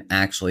 this isn't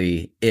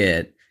actually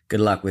it. Good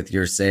luck with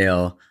your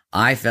sale.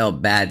 I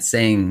felt bad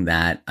saying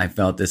that. I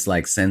felt this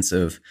sense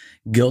of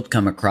guilt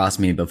come across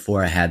me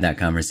before I had that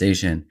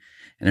conversation.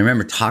 And I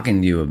remember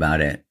talking to you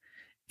about it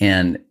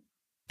and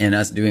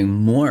us doing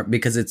more,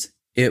 because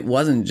it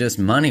wasn't just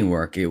money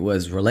work. It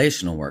was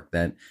relational work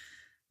that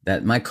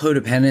my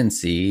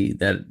codependency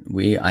that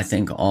I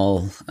think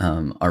all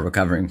are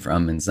recovering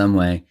from in some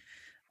way,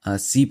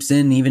 seeps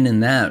in even in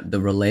that, the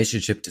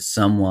relationship to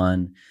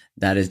someone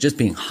that is just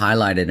being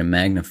highlighted and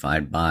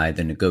magnified by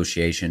the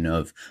negotiation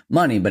of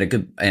money,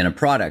 and a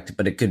product,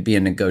 but it could be a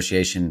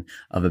negotiation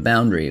of a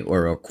boundary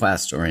or a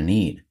request or a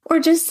need. Or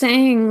just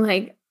saying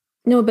like,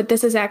 no, but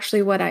this is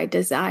actually what I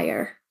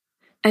desire.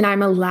 And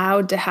I'm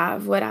allowed to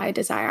have what I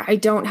desire. I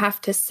don't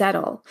have to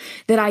settle,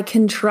 that I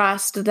can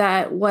trust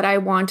that what I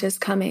want is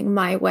coming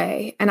my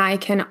way. And I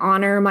can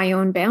honor my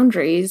own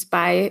boundaries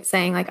by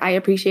saying like, I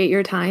appreciate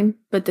your time,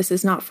 but this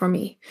is not for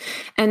me.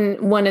 And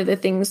one of the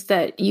things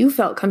that you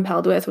felt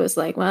compelled with was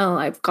like, well,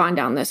 I've gone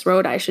down this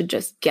road. I should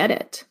just get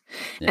it.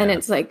 Yeah. And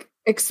it's like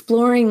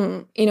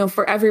exploring,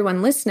 for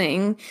everyone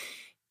listening,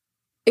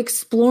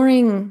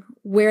 exploring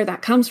where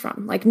that comes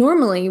from. Like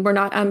normally we're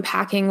not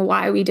unpacking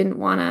why we didn't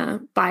want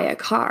to buy a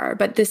car,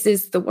 but this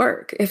is the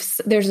work. If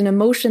there's an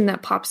emotion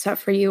that pops up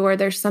for you, or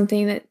there's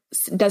something that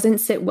doesn't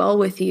sit well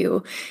with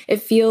you,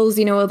 it feels,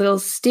 a little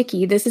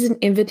sticky. This is an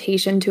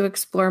invitation to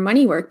explore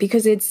money work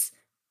because it's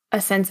a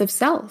sense of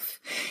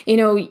self.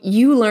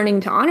 You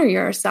learning to honor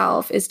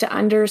yourself is to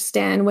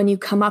understand when you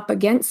come up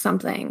against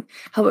something,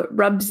 how it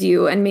rubs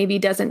you and maybe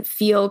doesn't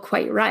feel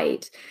quite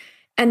right.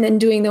 And then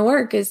doing the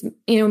work is,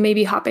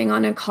 maybe hopping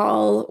on a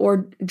call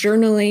or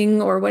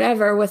journaling or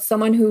whatever with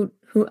someone who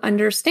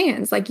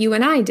understands, like you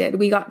and I did.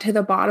 We got to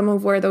the bottom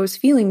of where those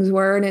feelings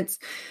were, and it's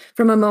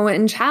from a moment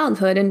in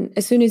childhood. And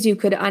as soon as you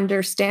could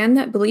understand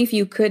that belief,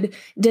 you could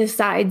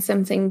decide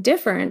something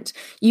different.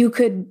 You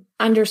could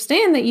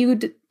understand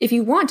that if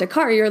you want a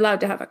car, you're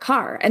allowed to have a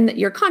car, and that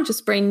your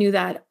conscious brain knew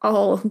that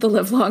all the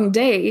livelong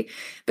day,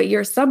 but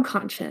your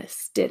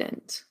subconscious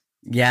didn't.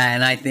 Yeah,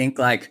 and I think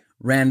like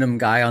random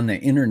guy on the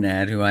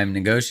internet who I'm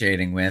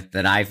negotiating with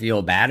that I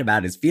feel bad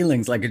about his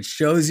feelings. Like it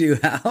shows you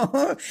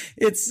how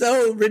it's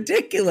so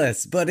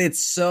ridiculous, but it's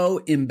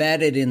so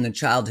embedded in the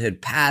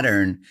childhood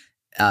pattern,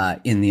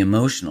 in the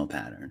emotional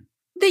pattern.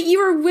 That you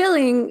are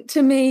willing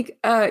to make,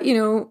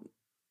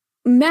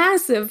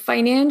 massive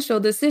financial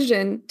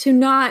decision to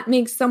not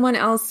make someone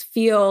else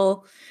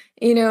feel,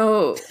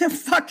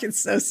 fuck,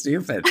 it's so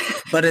stupid,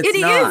 but it's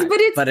not.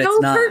 But it's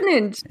so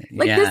pertinent.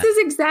 Like Yeah. This is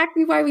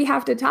exactly why we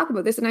have to talk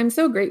about this. And I'm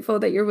so grateful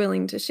that you're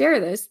willing to share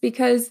this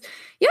because,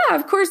 yeah,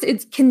 of course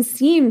it can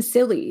seem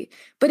silly,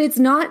 but it's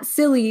not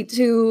silly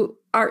to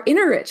our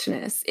inner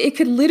richness. It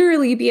could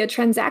literally be a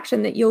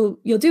transaction that you'll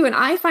do. And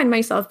I find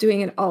myself doing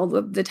it all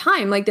of the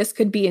time. Like this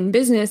could be in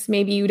business.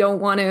 Maybe you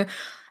don't want to,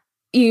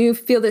 you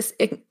feel this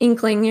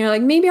inkling. You're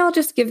like, maybe I'll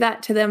just give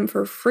that to them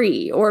for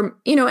free, or,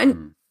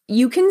 and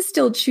you can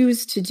still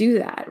choose to do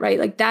that, right?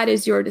 Like that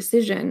is your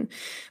decision.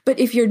 But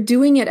if you're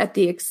doing it at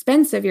the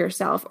expense of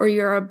yourself, or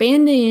you're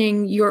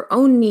abandoning your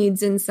own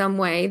needs in some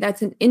way,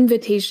 that's an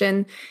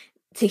invitation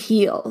to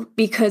heal,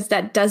 because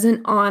that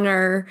doesn't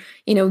honor,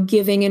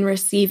 giving and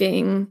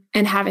receiving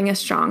and having a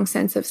strong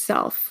sense of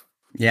self.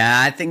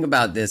 Yeah, I think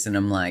about this and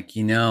I'm like,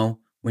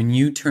 when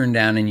you turn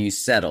down and you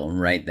settle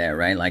right there,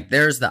 right? Like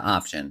there's the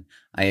option.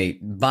 I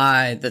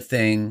buy the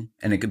thing,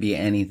 and it could be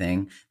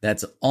anything.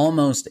 That's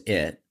almost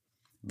it,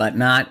 but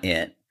not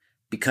it,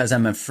 because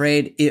I'm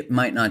afraid it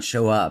might not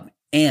show up.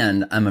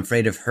 And I'm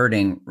afraid of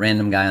hurting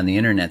random guy on the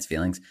internet's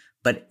feelings,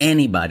 but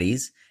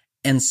anybody's.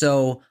 And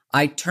so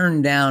I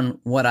turn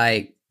down what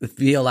I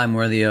feel I'm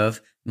worthy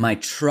of, my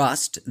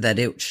trust that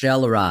it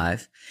shall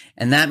arrive.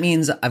 And that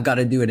means I've got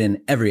to do it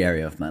in every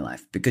area of my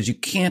life, because you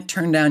can't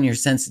turn down your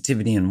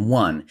sensitivity in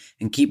one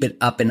and keep it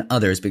up in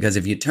others, because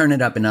if you turn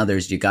it up in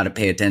others, you got to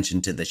pay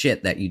attention to the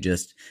shit that you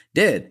just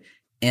did.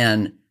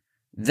 And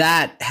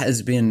that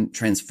has been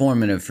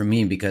transformative for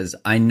me, because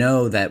I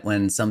know that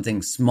when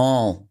something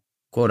small,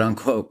 quote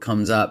unquote,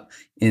 comes up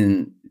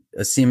in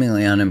a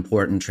seemingly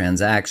unimportant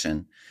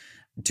transaction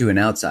to an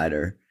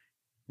outsider,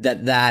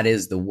 that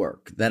is the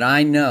work. That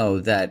I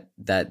know that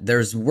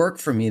there's work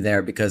for me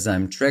there, because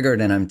I'm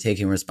triggered and I'm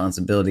taking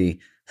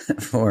responsibility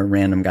for a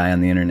random guy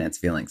on the internet's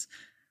feelings.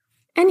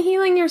 And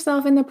healing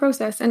yourself in the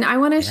process. And I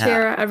want to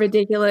share a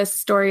ridiculous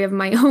story of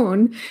my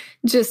own,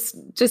 just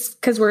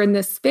because we're in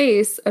this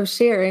space of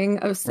sharing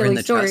of silly We're in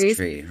the stories. Trust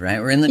tree, right?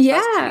 We're in the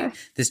trust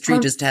tree. This tree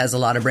just has a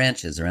lot of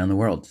branches around the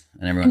world,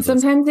 and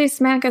sometimes they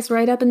smack us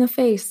right up in the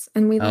face,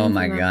 and we. Oh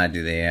my God,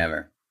 do they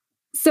ever?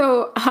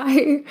 So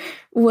I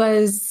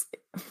was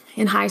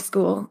in high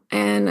school,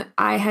 and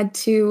I had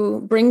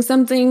to bring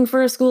something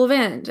for a school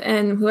event,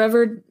 and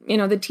whoever,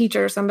 the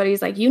teacher or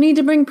somebody's like, you need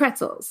to bring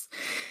pretzels.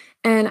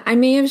 And I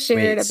may have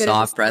shared a bit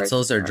soft of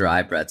pretzels or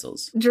dry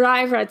pretzels?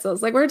 Dry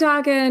pretzels. Like we're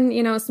talking,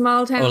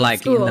 small town. Oh, like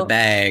school. in the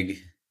bag.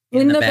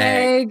 In the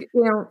bag.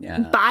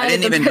 I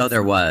didn't even know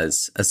there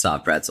was a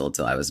soft pretzel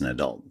till I was an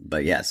adult.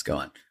 But yes, go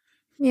on.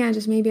 Yeah,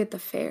 just maybe at the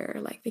fair,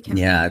 like the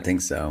I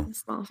think so.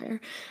 Small fair.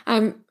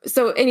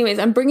 So anyways,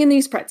 I'm bringing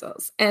these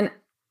pretzels, and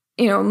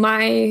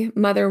my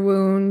mother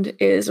wound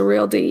is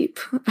real deep.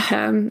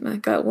 I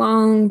got a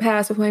long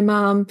past with my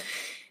mom.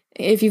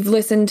 If you've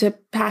listened to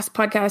past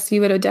podcasts, you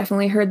would have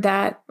definitely heard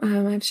that.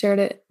 I've shared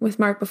it with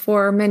Mark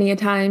before many a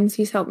times.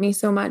 He's helped me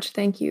so much.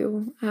 Thank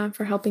you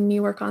for helping me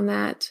work on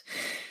that.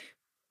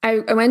 I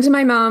went to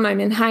my mom. I'm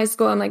in high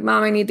school. I'm like,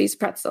 Mom, I need these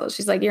pretzels.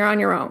 She's like, you're on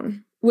your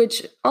own,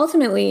 which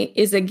ultimately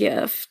is a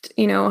gift.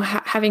 You know,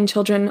 having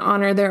children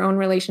honor their own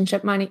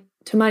relationship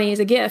to money is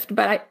a gift,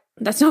 but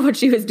that's not what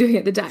she was doing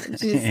at the time.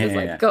 She just was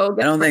like, go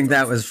get I don't think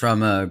that pretzels. was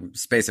from a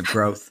space of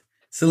growth.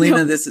 Selina,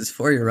 No. This is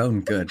for your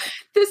own good.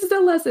 This is a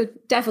lesson.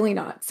 Definitely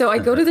not. So I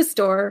go to the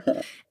store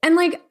and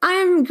like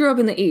grew up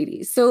in the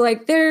 80s. So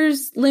like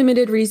there's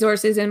limited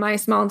resources in my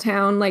small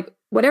town. Like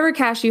whatever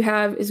cash you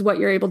have is what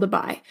you're able to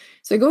buy.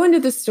 So I go into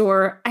the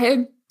store.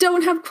 I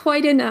don't have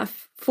quite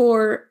enough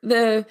for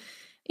the,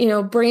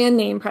 brand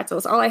name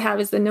pretzels. All I have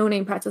is the no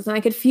name pretzels. And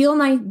I could feel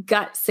my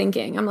gut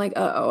sinking. I'm like,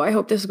 I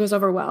hope this goes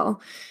over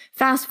well.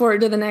 Fast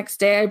forward to the next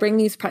day, I bring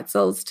these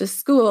pretzels to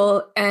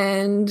school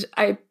and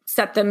I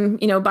set them,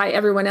 by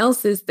everyone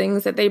else's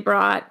things that they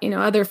brought,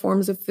 other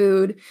forms of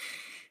food.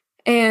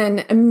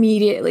 And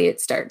immediately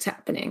it starts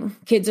happening.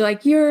 Kids are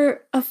like,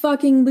 you're a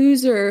fucking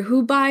loser.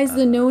 Who buys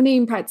the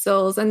no-name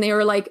pretzels? And they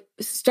were like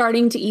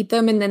starting to eat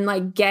them and then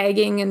like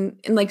gagging and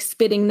like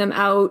spitting them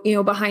out,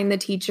 behind the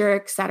teacher,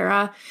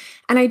 etc.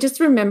 And I just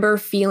remember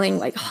feeling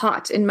like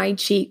hot in my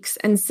cheeks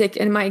and sick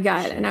in my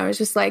gut. And I was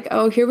just like,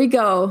 oh, here we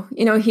go.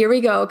 Here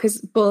we go. Because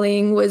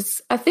bullying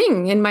was a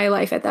thing in my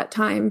life at that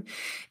time.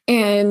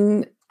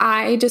 And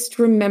I just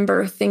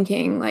remember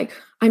thinking like,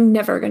 I'm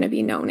never going to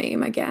be no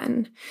name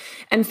again.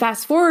 And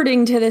fast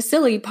forwarding to the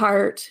silly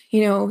part,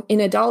 in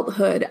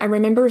adulthood, I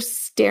remember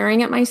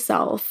staring at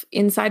myself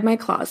inside my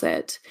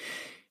closet.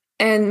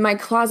 And my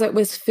closet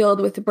was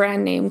filled with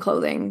brand name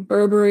clothing,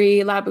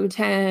 Burberry,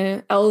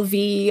 Louboutin,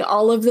 LV,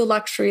 all of the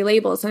luxury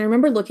labels. And I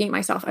remember looking at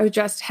myself, I was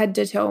dressed head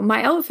to toe.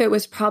 My outfit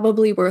was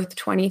probably worth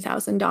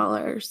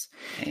 $20,000.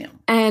 Damn.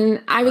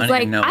 And I was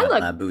like, I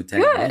look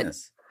Louboutin good.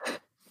 is.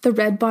 The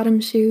red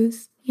bottom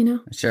shoes,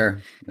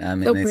 Sure. I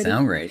mean, So they pretty.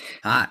 sound great.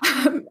 Hot.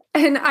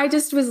 And I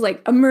just was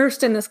like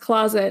immersed in this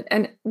closet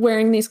and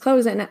wearing these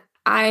clothes. And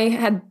I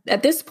had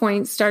at this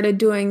point started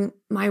doing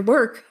my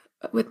work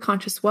with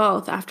Conscious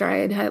Wealth after I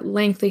had had a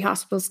lengthy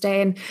hospital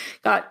stay and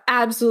got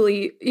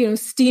absolutely,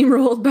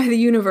 steamrolled by the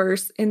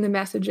universe in the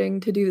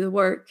messaging to do the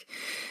work.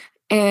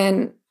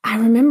 And I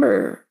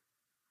remember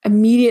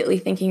immediately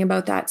thinking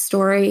about that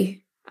story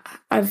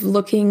of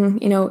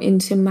looking,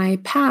 into my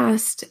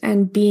past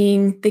and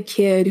being the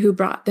kid who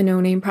brought the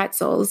no-name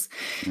pretzels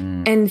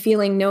and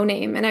feeling no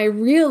name. And I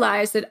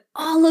realized that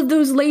all of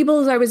those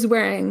labels I was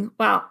wearing,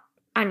 well,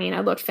 I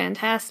looked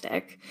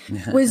fantastic,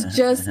 was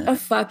just a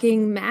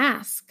fucking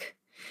mask.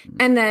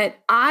 And that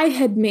I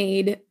had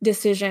made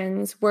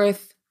decisions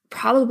worth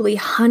probably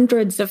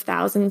hundreds of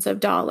thousands of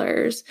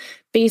dollars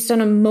based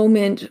on a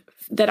moment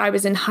that I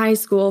was in high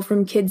school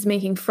from kids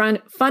making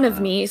fun of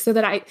me so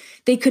that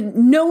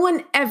no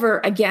one ever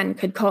again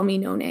could call me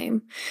no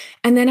name.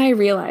 And then I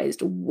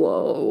realized,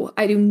 whoa,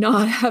 I do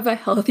not have a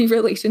healthy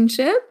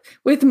relationship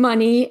with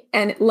money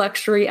and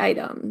luxury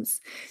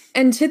items.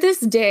 And to this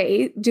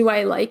day, do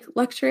I like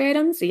luxury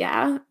items?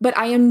 Yeah, but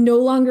I am no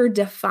longer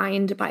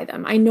defined by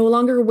them. I no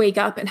longer wake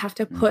up and have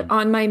to put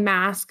on my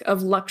mask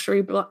of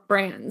luxury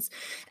brands.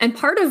 And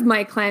part of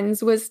my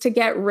cleanse was to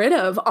get rid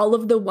of all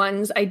of the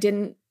ones I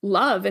didn't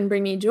love and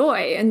bring me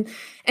joy. And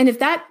if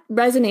that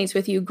resonates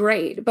with you,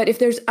 great. But if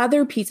there's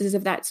other pieces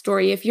of that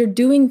story, if you're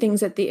doing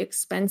things at the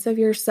expense of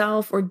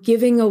yourself or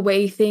giving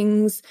away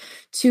things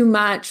too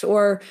much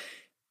or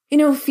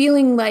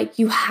feeling like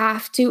you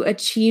have to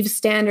achieve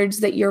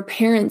standards that your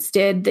parents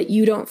did that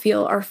you don't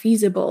feel are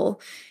feasible,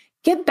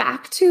 get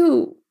back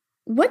to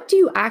what do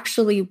you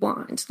actually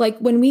want? Like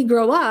when we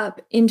grow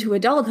up into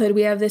adulthood,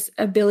 we have this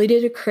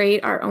ability to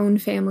create our own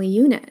family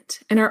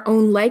unit and our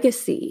own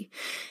legacy.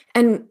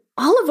 And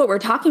all of what we're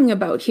talking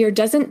about here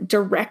doesn't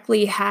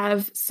directly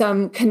have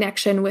some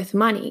connection with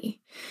money,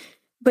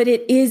 but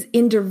it is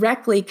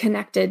indirectly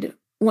connected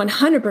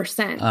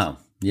 100%. Oh.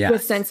 Yeah.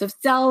 With sense of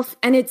self.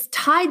 And it's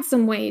tied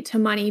some way to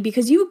money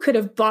because you could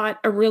have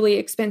bought a really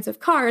expensive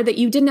car that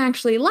you didn't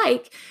actually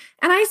like.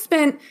 And I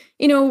spent,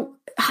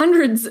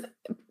 hundreds,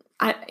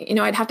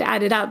 I'd have to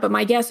add it up, but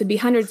my guess would be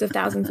hundreds of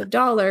thousands of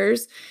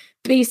dollars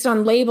based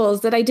on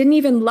labels that I didn't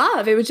even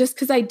love. It was just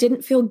because I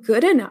didn't feel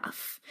good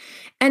enough.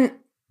 And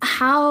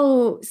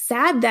how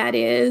sad that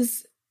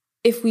is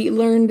if we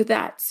learned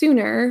that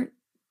sooner.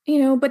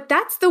 But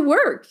that's the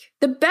work.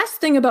 The best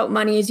thing about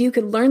money is you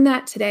could learn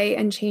that today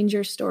and change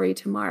your story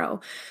tomorrow.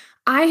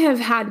 I have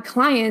had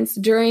clients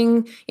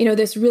during,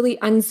 this really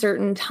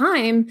uncertain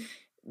time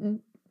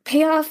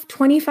pay off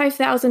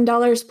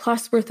 $25,000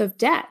 plus worth of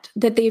debt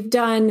that they've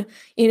done,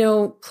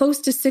 close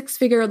to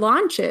 6-figure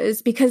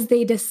launches because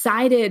they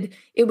decided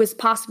it was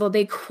possible.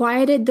 They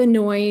quieted the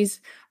noise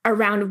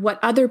around what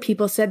other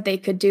people said they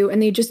could do. And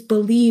they just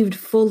believed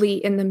fully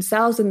in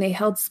themselves and they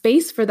held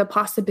space for the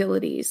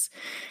possibilities.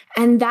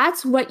 And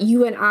that's what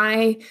you and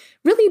I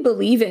really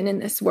believe in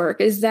this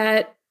work is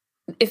that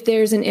if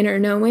there's an inner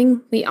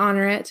knowing, we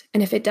honor it.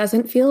 And if it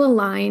doesn't feel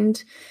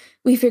aligned,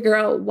 we figure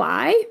out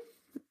why.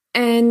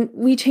 and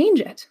we change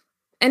it.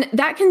 And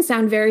that can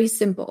sound very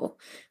simple,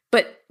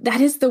 but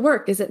that is the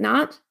work, is it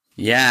not?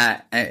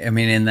 Yeah. I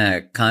mean, in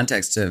the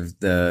context of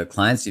the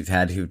clients you've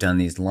had who've done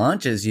these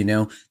launches, you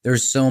know,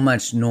 there's so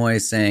much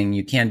noise saying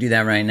you can't do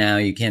that right now.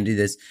 You can't do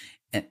this.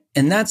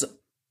 And that's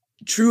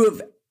true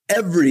of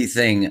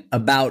everything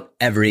about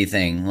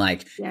everything.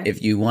 Like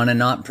if you want to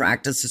not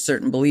practice a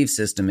certain belief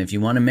system, if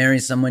you want to marry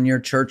someone your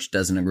church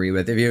doesn't agree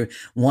with, if you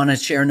want to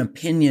share an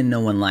opinion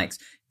no one likes,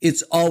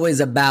 it's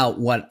always about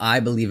what I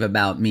believe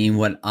about me,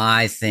 what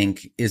I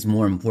think is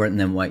more important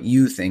than what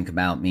you think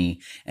about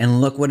me.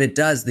 And look what it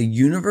does. The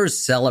universe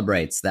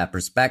celebrates that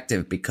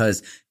perspective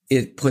because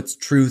it puts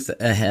truth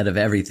ahead of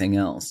everything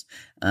else.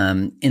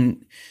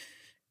 And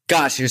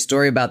gosh, your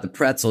story about the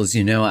pretzels,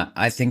 you know,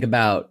 I think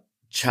about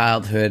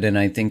childhood and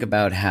I think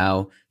about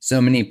how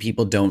so many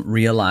people don't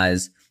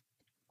realize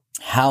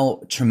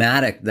how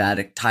traumatic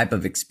that type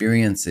of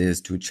experience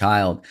is to a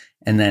child,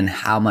 and then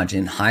how much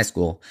in high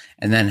school,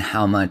 and then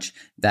how much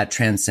that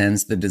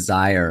transcends the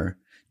desire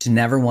to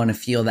never want to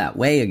feel that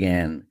way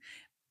again.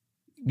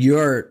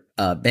 Your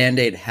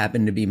Band-Aid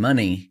happened to be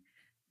money,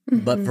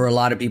 but for a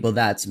lot of people,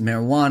 that's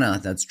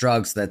marijuana, that's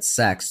drugs, that's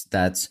sex,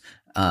 that's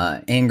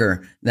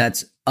anger,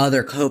 that's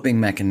other coping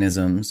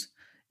mechanisms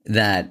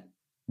that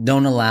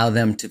don't allow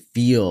them to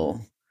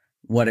feel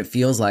what it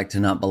feels like to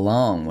not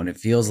belong, what it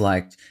feels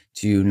like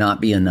to not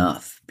be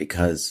enough,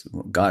 because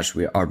gosh,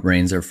 our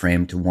brains are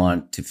framed to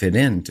want to fit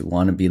in, to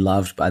want to be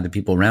loved by the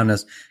people around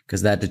us,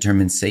 because that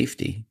determines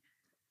safety.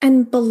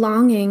 And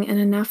belonging and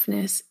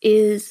enoughness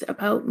is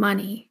about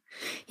money.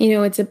 You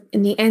know, it's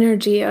in the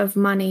energy of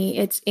money.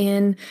 It's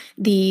in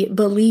the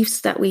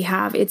beliefs that we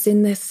have. It's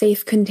in the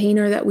safe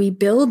container that we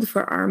build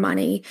for our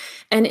money.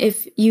 And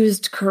if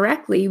used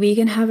correctly, we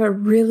can have a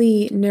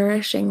really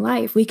nourishing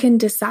life. We can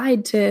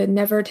decide to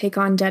never take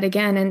on debt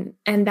again.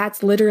 And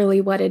that's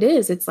literally what it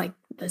is. It's like,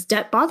 does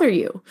debt bother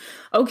you?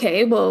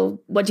 Okay,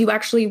 well, what do you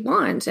actually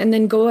want? And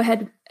then go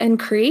ahead and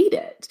create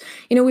it.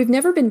 You know, we've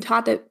never been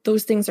taught that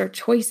those things are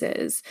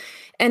choices.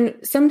 And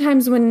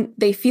sometimes when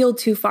they feel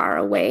too far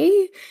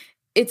away,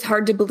 it's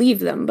hard to believe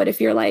them. But if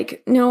you're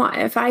like, no,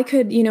 if I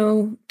could, you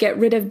know, get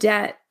rid of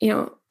debt, you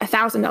know,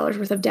 $1,000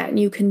 worth of debt, and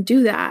you can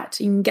do that,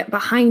 you can get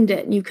behind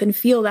it and you can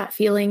feel that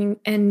feeling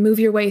and move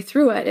your way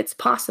through it. It's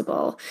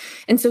possible.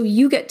 And so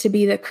you get to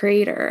be the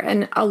creator.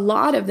 And a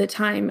lot of the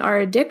time, our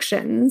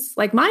addictions,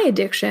 like my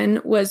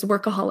addiction was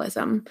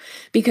workaholism,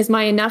 because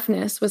my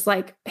enoughness was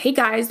like, hey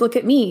guys, look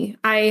at me.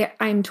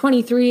 I'm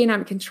 23 and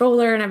I'm a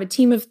controller and I have a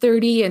team of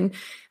 30 and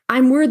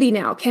I'm worthy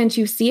now. Can't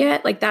you see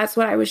it? Like, that's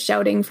what I was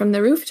shouting from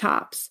the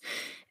rooftops.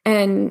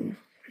 And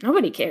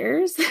nobody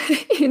cares,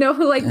 you know,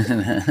 like,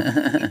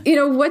 you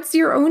know, what's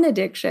your own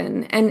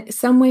addiction? And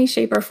some way,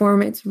 shape, or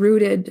form, it's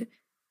rooted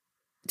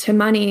to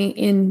money,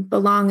 in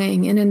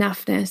belonging, in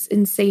enoughness,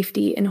 in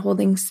safety, in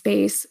holding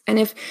space. And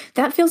if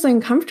that feels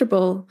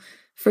uncomfortable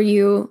for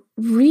you,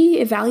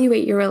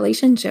 reevaluate your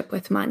relationship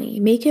with money.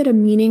 Make it a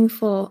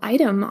meaningful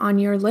item on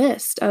your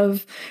list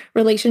of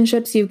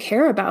relationships you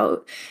care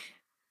about.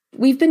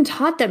 We've been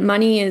taught that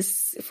money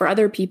is for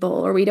other people,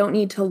 or we don't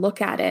need to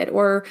look at it,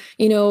 or,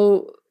 you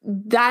know,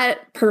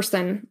 that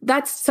person,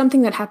 that's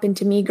something that happened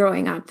to me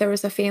growing up. There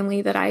was a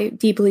family that I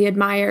deeply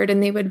admired,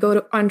 and they would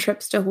go on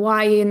trips to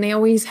Hawaii, and they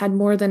always had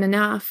more than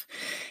enough.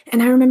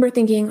 And I remember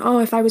thinking, oh,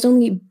 if I was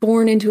only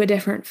born into a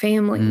different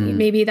family,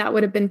 maybe that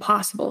would have been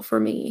possible for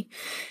me.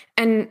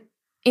 And,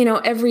 you know,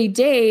 every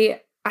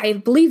day I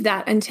believed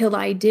that until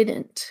I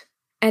didn't.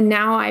 And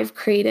now I've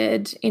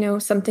created, you know,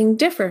 something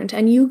different,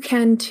 and you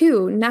can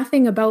too.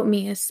 Nothing about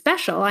me is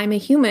special. I'm a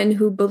human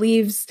who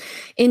believes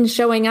in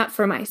showing up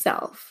for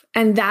myself.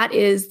 And that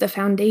is the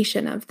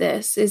foundation of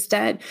this, is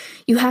that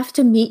you have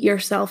to meet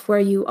yourself where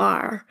you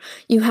are.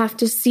 You have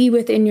to see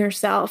within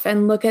yourself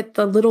and look at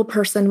the little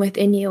person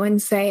within you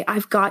and say,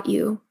 I've got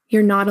you.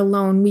 You're not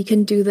alone. We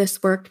can do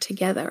this work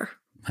together.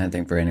 I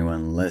think for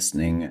anyone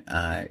listening,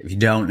 if you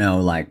don't know,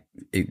 like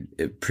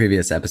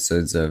previous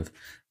episodes of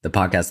the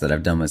podcast that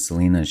I've done with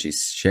Selina, she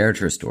shared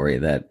her story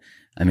that,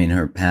 I mean,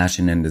 her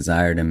passion and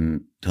desire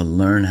to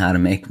learn how to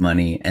make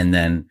money and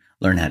then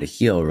learn how to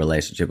heal a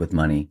relationship with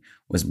money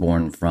was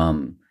born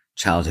from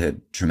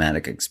childhood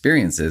traumatic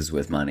experiences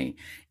with money.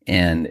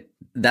 And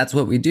that's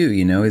what we do,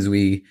 you know, is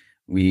we,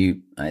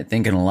 I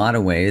think in a lot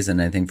of ways,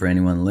 and I think for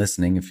anyone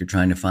listening, if you're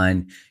trying to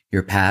find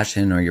your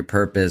passion or your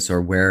purpose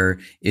or where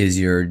is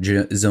your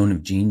zone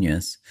of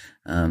genius,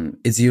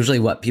 it's usually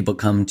what people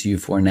come to you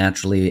for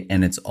naturally.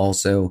 And it's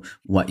also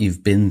what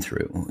you've been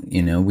through.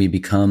 You know, we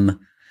become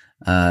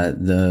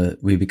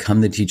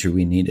the teacher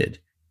we needed.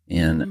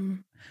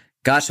 And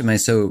gosh, am I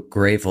so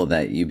grateful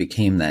that you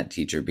became that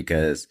teacher,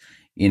 because,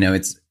 you know,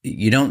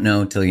 you don't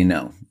know till you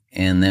know.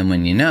 And then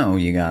when you know,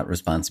 you got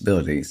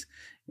responsibilities.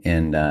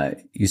 And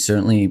you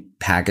certainly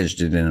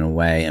packaged it in a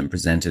way and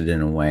presented it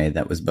in a way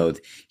that was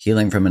both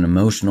healing from an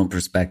emotional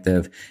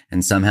perspective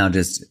and somehow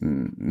just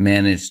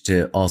managed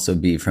to also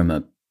be from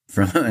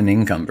an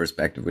income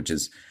perspective, which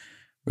is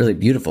really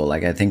beautiful.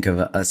 Like, I think of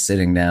us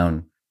sitting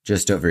down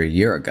just over a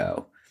year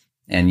ago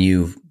and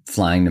you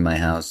flying to my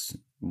house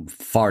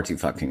far too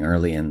fucking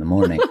early in the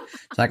morning.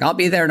 She's like, I'll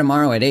be there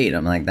tomorrow at 8.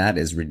 I'm like, that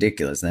is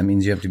ridiculous. That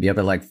means you have to be up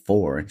at like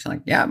 4. And she's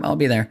like, yeah, I'll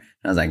be there. And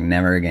I was like,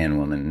 never again,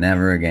 woman.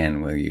 Never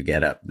again will you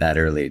get up that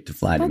early to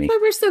fly to me. That's why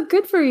we're so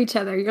good for each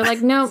other. You're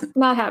like, no,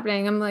 not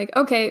happening. I'm like,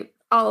 okay,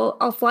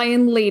 I'll fly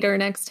in later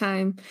next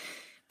time.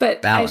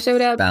 But I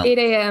showed up 8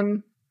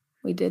 a.m.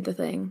 We did the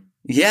thing.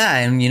 Yeah.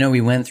 And,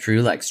 we went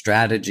through like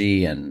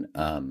strategy and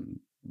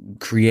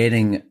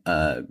creating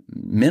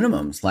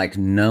minimums, like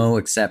no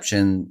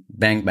exception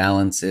bank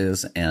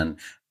balances and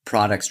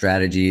product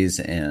strategies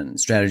and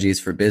strategies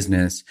for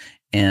business.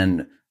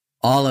 And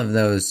all of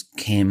those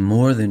came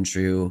more than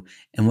true.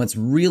 And what's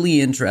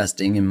really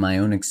interesting in my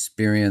own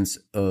experience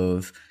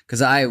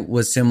because I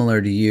was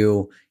similar to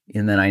you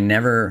in that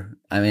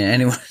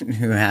anyone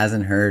who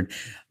hasn't heard,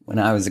 when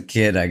I was a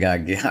kid,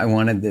 I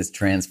wanted this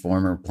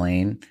Transformer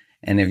plane.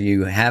 And if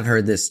you have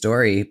heard this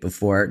story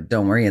before,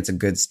 don't worry, it's a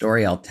good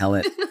story. I'll tell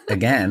it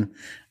again.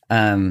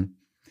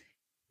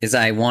 Is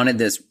I wanted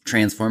this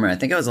Transformer. I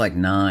think I was like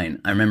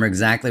 9. I remember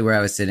exactly where I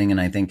was sitting, and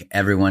I think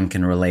everyone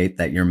can relate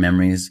that your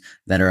memories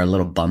that are a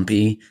little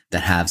bumpy,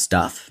 that have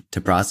stuff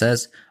to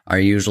process, are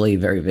usually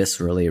very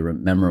viscerally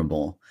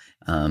memorable.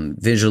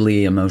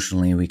 Visually,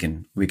 emotionally, we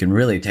can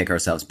really take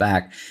ourselves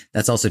back.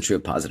 That's also true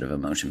of positive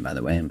emotion, by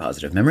the way, and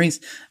positive memories.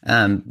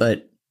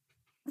 But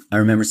I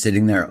remember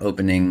sitting there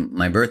opening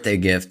my birthday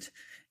gift,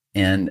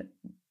 and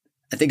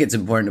I think it's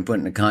important to put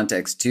into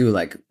context too,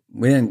 like,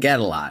 we didn't get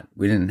a lot.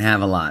 We didn't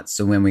have a lot.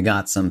 So when we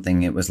got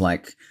something, it was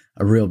like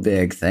a real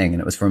big thing,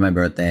 and it was for my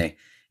birthday,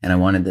 and I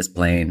wanted this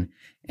plane.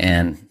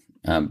 And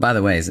by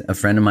the way, a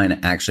friend of mine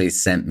actually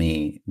sent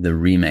me the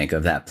remake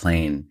of that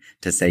plane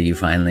to say, you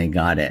finally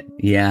got it.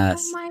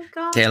 Yes. Oh my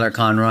God. Taylor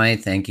Conroy,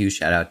 thank you.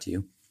 Shout out to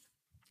you.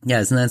 Yeah,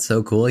 isn't that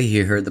so cool? He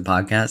heard the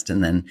podcast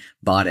and then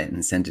bought it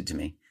and sent it to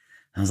me.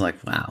 I was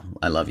like, wow,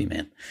 I love you,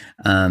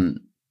 man.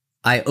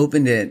 I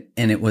opened it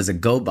and it was a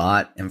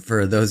GoBot. And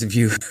for those of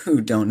you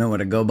who don't know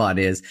what a GoBot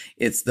is,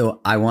 it's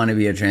I want to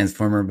be a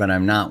Transformer, but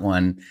I'm not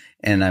one.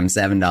 And I'm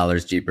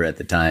 $7 cheaper at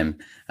the time,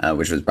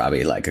 which was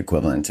probably like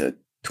equivalent to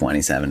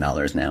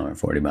 $27 now or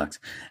 $40.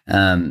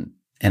 And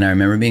I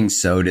remember being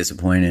so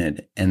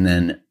disappointed. And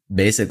then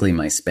basically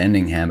my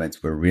spending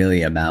habits were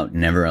really about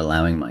never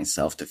allowing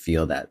myself to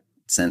feel that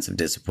sense of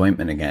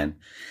disappointment again.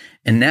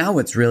 And now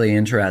what's really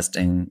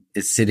interesting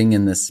is sitting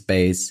in this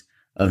space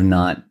of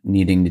not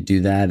needing to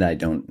do that.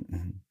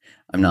 I'm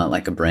not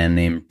like a brand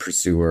name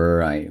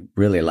pursuer. I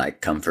really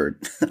like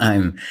comfort.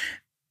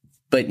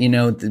 But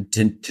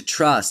to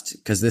trust,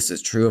 because this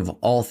is true of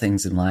all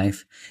things in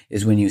life,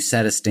 is when you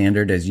set a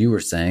standard, as you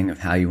were saying, of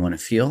how you want to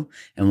feel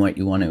and what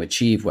you want to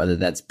achieve, whether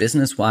that's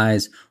business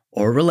wise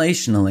or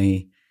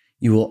relationally,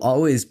 you will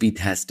always be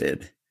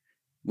tested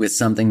with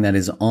something that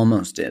is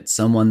almost it,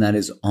 someone that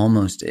is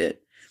almost it.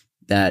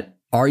 That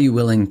are you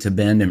willing to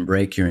bend and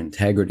break your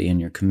integrity and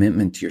your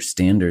commitment to your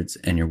standards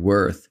and your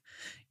worth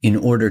in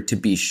order to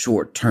be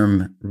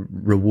short-term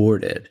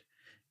rewarded?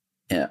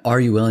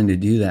 Are you willing to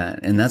do that?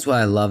 And that's why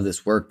I love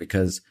this work,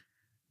 because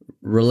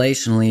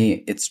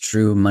relationally, it's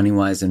true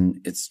money-wise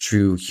and it's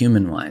true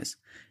human-wise.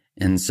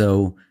 And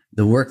so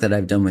the work that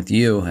I've done with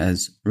you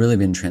has really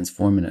been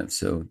transformative.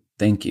 So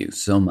thank you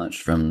so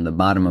much from the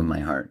bottom of my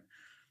heart.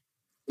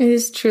 It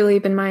has truly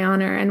been my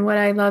honor. And what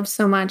I love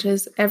so much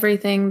is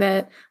everything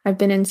that I've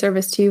been in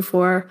service to you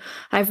for,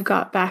 I've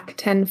got back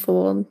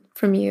tenfold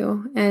from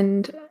you.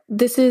 And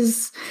this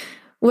is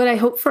what I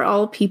hope for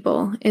all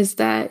people, is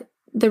that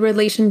the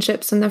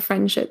relationships and the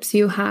friendships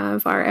you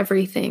have are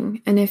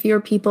everything. And if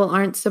your people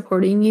aren't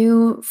supporting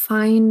you,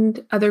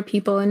 find other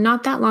people. And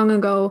not that long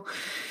ago,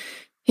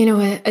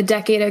 a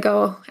decade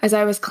ago, as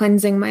I was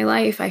cleansing my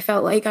life, I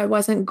felt like I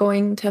wasn't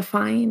going to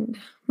find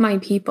my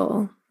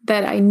people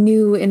that I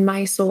knew in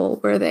my soul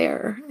were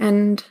there.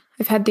 And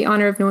I've had the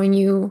honor of knowing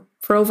you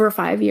for over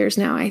 5 years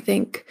now, I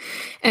think.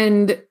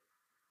 And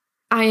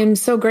I am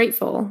so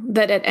grateful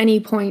that at any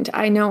point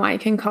I know I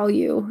can call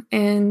you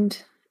and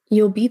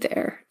you'll be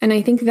there. And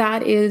I think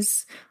that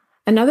is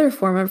another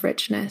form of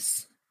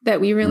richness that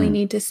we really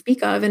need to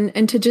speak of.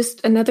 And to just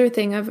another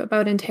thing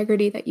about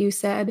integrity that you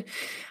said,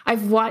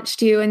 I've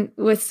watched you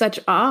with such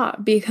awe,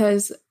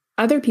 because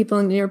other people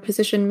in your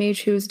position may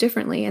choose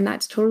differently, and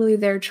that's totally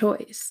their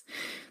choice.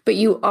 But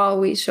you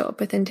always show up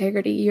with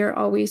integrity. You're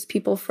always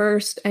people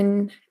first.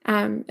 And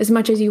as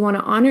much as you want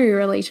to honor your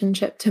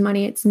relationship to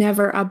money, it's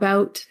never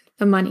about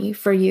the money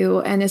for you.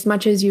 And as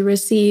much as you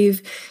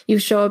receive, you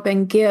show up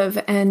and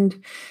give.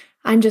 And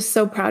I'm just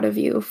so proud of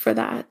you for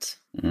that.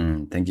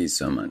 Thank you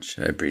so much.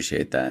 I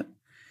appreciate that.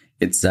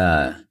 It's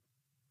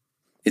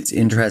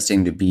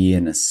interesting to be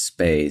in a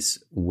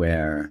space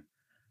where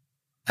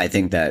I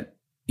think that,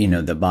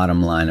 the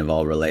bottom line of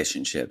all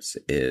relationships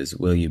is,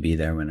 will you be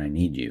there when I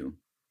need you?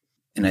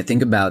 And I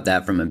think about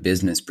that from a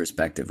business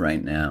perspective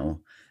right now,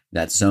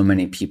 that so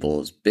many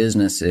people's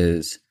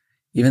businesses,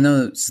 even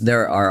though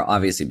there are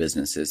obviously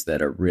businesses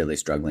that are really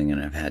struggling and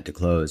have had to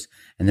close,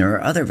 and there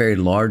are other very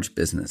large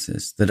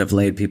businesses that have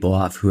laid people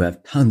off who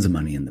have tons of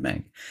money in the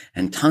bank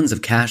and tons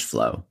of cash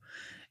flow,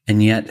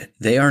 and yet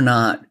they are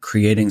not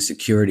creating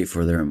security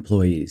for their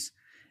employees.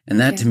 And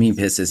that to me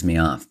pisses me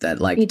off, that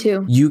like Me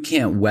too. you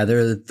can't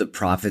weather the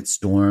profit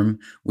storm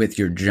with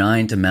your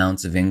giant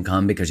amounts of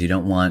income because you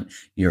don't want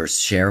your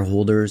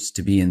shareholders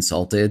to be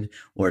insulted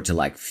or to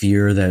like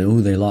fear that, oh,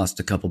 they lost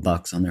a couple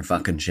bucks on their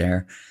fucking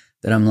share.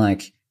 That I'm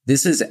like,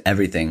 this is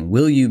everything.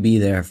 Will you be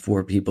there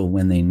for people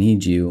when they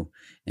need you?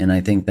 And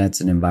I think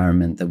that's an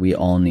environment that we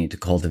all need to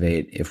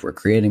cultivate if we're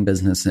creating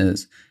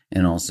businesses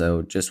and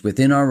also just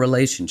within our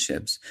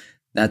relationships.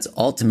 That's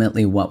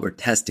ultimately what we're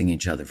testing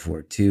each other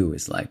for too,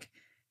 is like,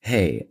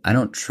 hey, I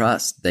don't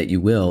trust that you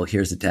will.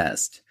 Here's a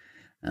test.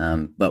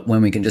 But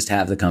when we can just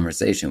have the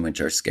conversation, which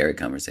are scary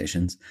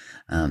conversations,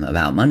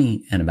 about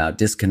money and about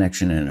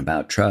disconnection and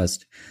about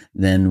trust,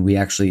 then we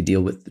actually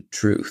deal with the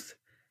truth.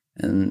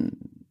 And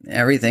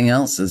everything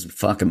else is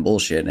fucking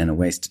bullshit and a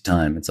waste of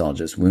time. It's all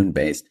just wound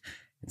based.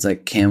 It's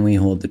like, can we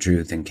hold the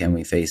truth and can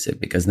we face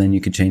it? Because then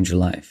you could change your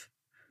life.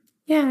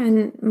 Yeah,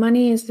 and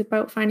money is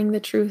about finding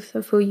the truth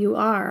of who you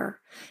are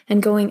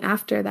and going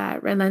after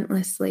that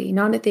relentlessly,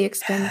 not at the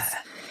expense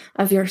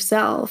of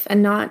yourself,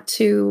 and not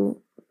to,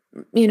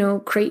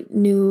 create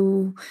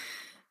new,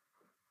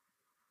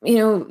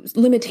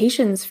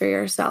 limitations for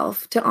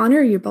yourself, to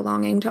honor your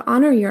belonging, to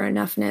honor your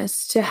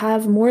enoughness, to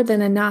have more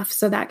than enough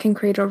so that can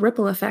create a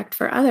ripple effect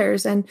for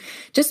others. And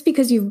just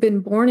because you've been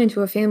born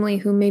into a family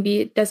who maybe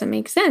it doesn't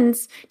make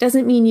sense,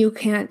 doesn't mean you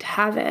can't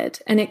have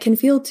it. And it can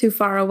feel too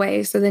far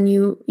away. So then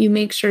you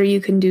make sure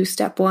you can do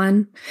step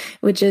one,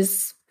 which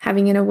is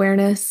having an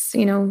awareness,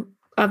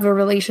 of a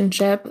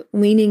relationship,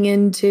 leaning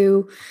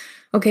into,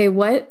 okay,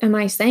 what am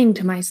I saying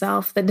to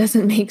myself that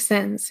doesn't make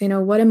sense?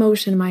 What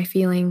emotion am I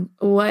feeling?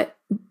 What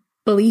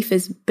belief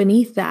is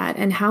beneath that?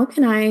 And how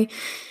can I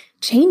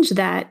change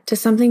that to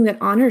something that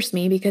honors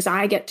me, because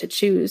I get to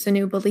choose a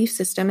new belief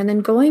system? And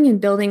then going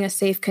and building a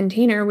safe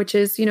container, which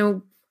is,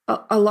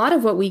 a lot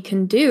of what we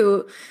can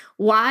do.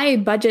 Why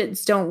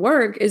budgets don't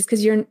work is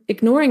because you're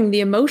ignoring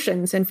the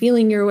emotions and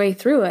feeling your way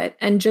through it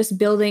and just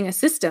building a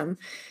system.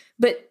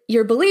 But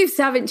your beliefs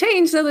haven't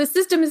changed, so the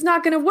system is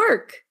not going to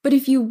work. But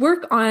if you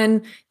work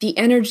on the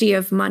energy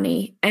of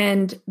money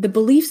and the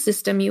belief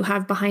system you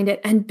have behind it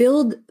and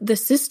build the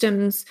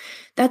systems,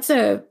 that's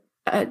a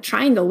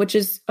triangle, which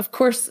is, of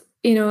course,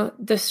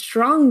 the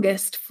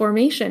strongest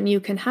formation you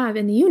can have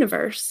in the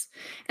universe.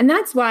 And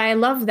that's why I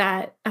love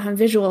that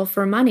visual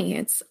for money.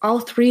 It's all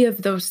three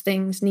of those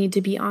things need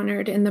to be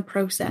honored in the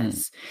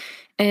process.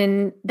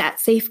 And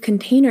that safe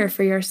container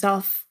for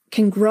yourself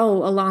can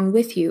grow along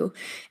with you.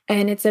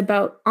 And it's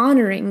about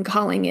honoring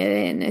calling it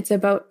in. It's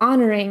about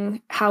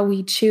honoring how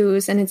we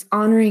choose, and it's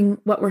honoring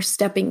what we're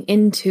stepping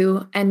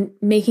into and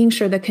making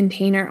sure the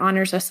container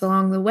honors us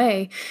along the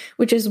way,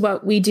 which is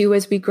what we do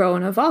as we grow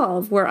and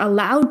evolve. We're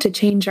allowed to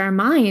change our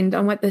mind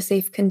on what the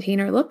safe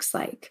container looks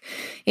like.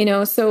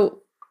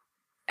 So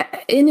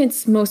in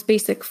its most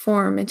basic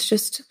form, it's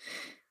just,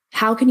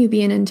 how can you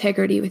be in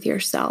integrity with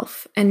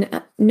yourself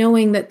and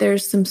knowing that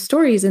there's some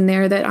stories in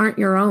there that aren't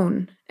your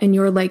own and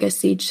your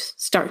legacy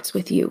starts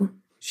with you.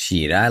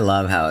 Shit, I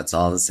love how it's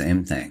all the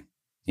same thing.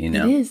 It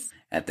is.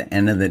 At the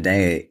end of the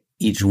day,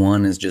 each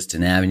one is just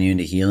an avenue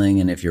to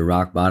healing. And if your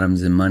rock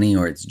bottom's in money,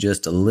 or it's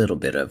just a little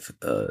bit of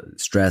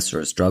stress or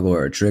a struggle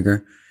or a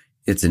trigger,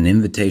 it's an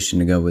invitation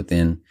to go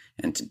within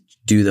and to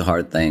do the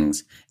hard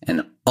things.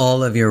 And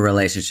all of your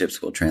relationships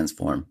will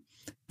transform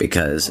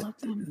because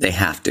they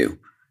have to.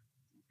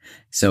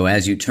 So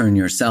as you turn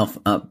yourself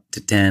up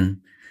to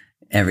 10,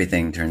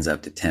 everything turns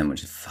up to 10,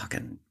 which is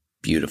fucking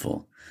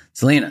beautiful.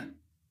 Selina,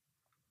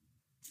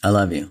 I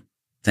love you.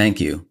 Thank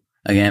you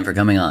again for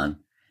coming on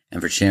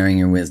and for sharing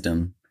your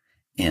wisdom.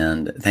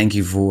 And thank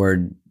you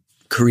for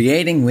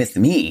creating with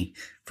me,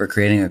 for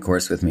creating a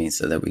course with me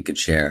so that we could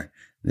share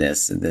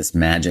this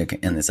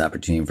magic and this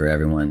opportunity for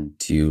everyone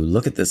to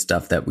look at this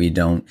stuff that we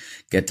don't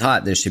get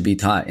taught. This should be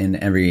taught in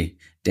every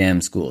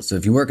damn school. So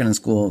if you work in a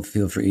school,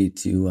 feel free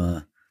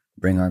to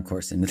bring our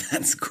course into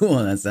that school.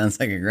 That sounds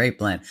like a great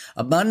plan.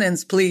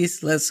 Abundance,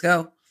 please. Let's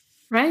go.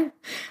 Right.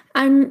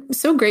 I'm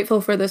so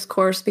grateful for this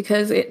course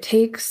because it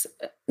takes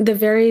the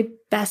very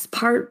best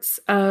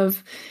parts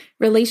of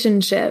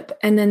relationship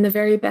and then the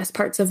very best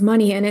parts of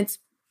money. And it's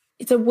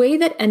a way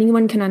that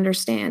anyone can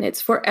understand.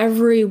 It's for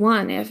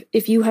everyone.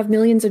 If you have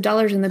millions of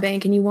dollars in the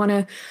bank and you want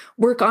to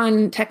work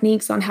on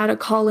techniques on how to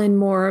call in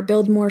more,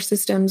 build more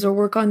systems, or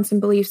work on some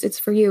beliefs, it's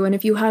for you. And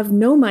if you have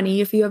no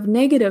money, if you have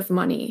negative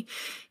money,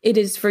 it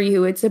is for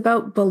you. It's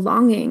about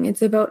belonging.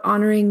 It's about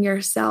honoring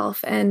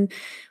yourself. And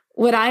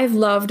what I've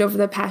loved over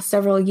the past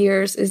several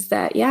years is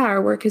that,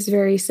 our work is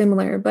very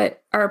similar,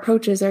 but our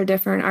approaches are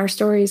different. Our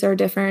stories are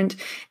different.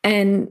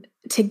 And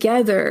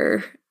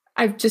together,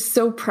 I'm just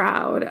so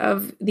proud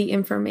of the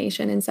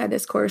information inside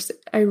this course.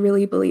 I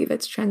really believe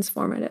it's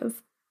transformative.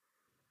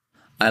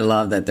 I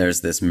love that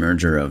there's this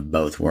merger of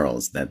both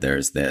worlds, that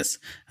there's this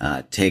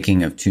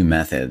taking of two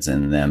methods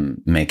and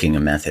them making a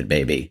method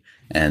baby.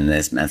 And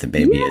this method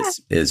baby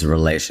is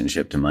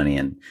relationship to money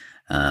and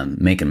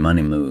making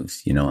money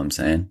moves. You know what I'm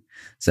saying?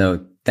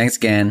 So thanks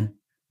again.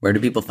 Where do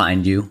people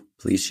find you?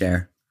 Please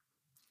share.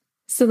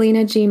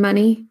 Selina G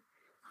Money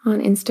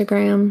on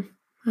Instagram.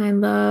 I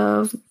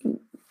love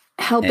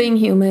helping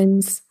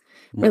humans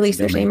release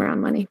their shame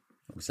around money.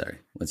 Oh, sorry.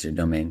 What's your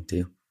domain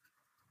too?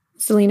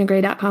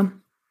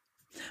 SelinaGray.com.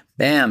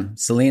 Bam.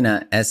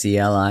 Selina,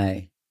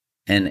 Selina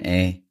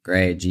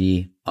Gray,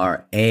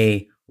 GRAY.com.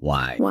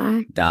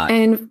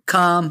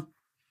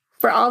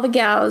 For all the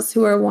gals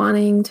who are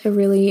wanting to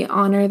really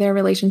honor their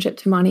relationship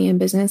to money and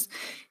business,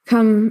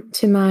 come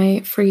to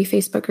my free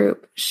Facebook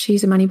group.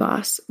 She's a Money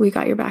Boss. We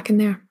got your back in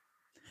there.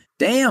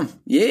 Damn.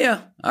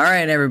 Yeah. All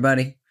right,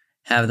 everybody.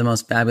 Have the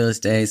most fabulous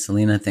day.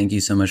 Selina, thank you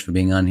so much for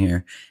being on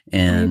here.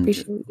 And I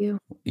appreciate you.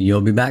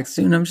 You'll be back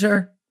soon, I'm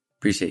sure.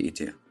 Appreciate you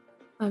too.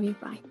 Love you.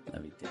 Bye.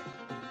 Love you too.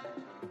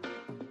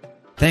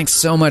 Thanks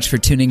so much for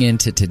tuning in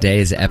to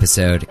today's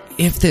episode.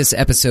 If this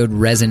episode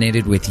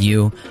resonated with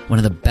you, one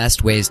of the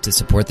best ways to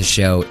support the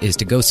show is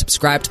to go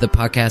subscribe to the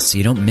podcast so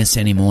you don't miss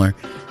any more.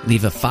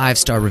 Leave a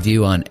 5-star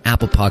review on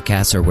Apple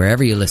Podcasts or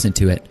wherever you listen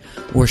to it,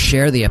 or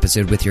share the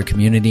episode with your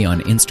community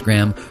on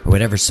Instagram or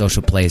whatever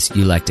social place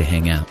you like to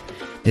hang out.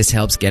 This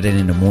helps get it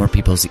into more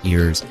people's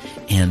ears,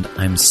 and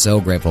I'm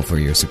so grateful for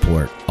your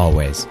support,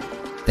 always.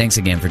 Thanks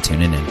again for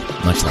tuning in.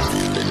 Much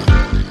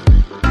love.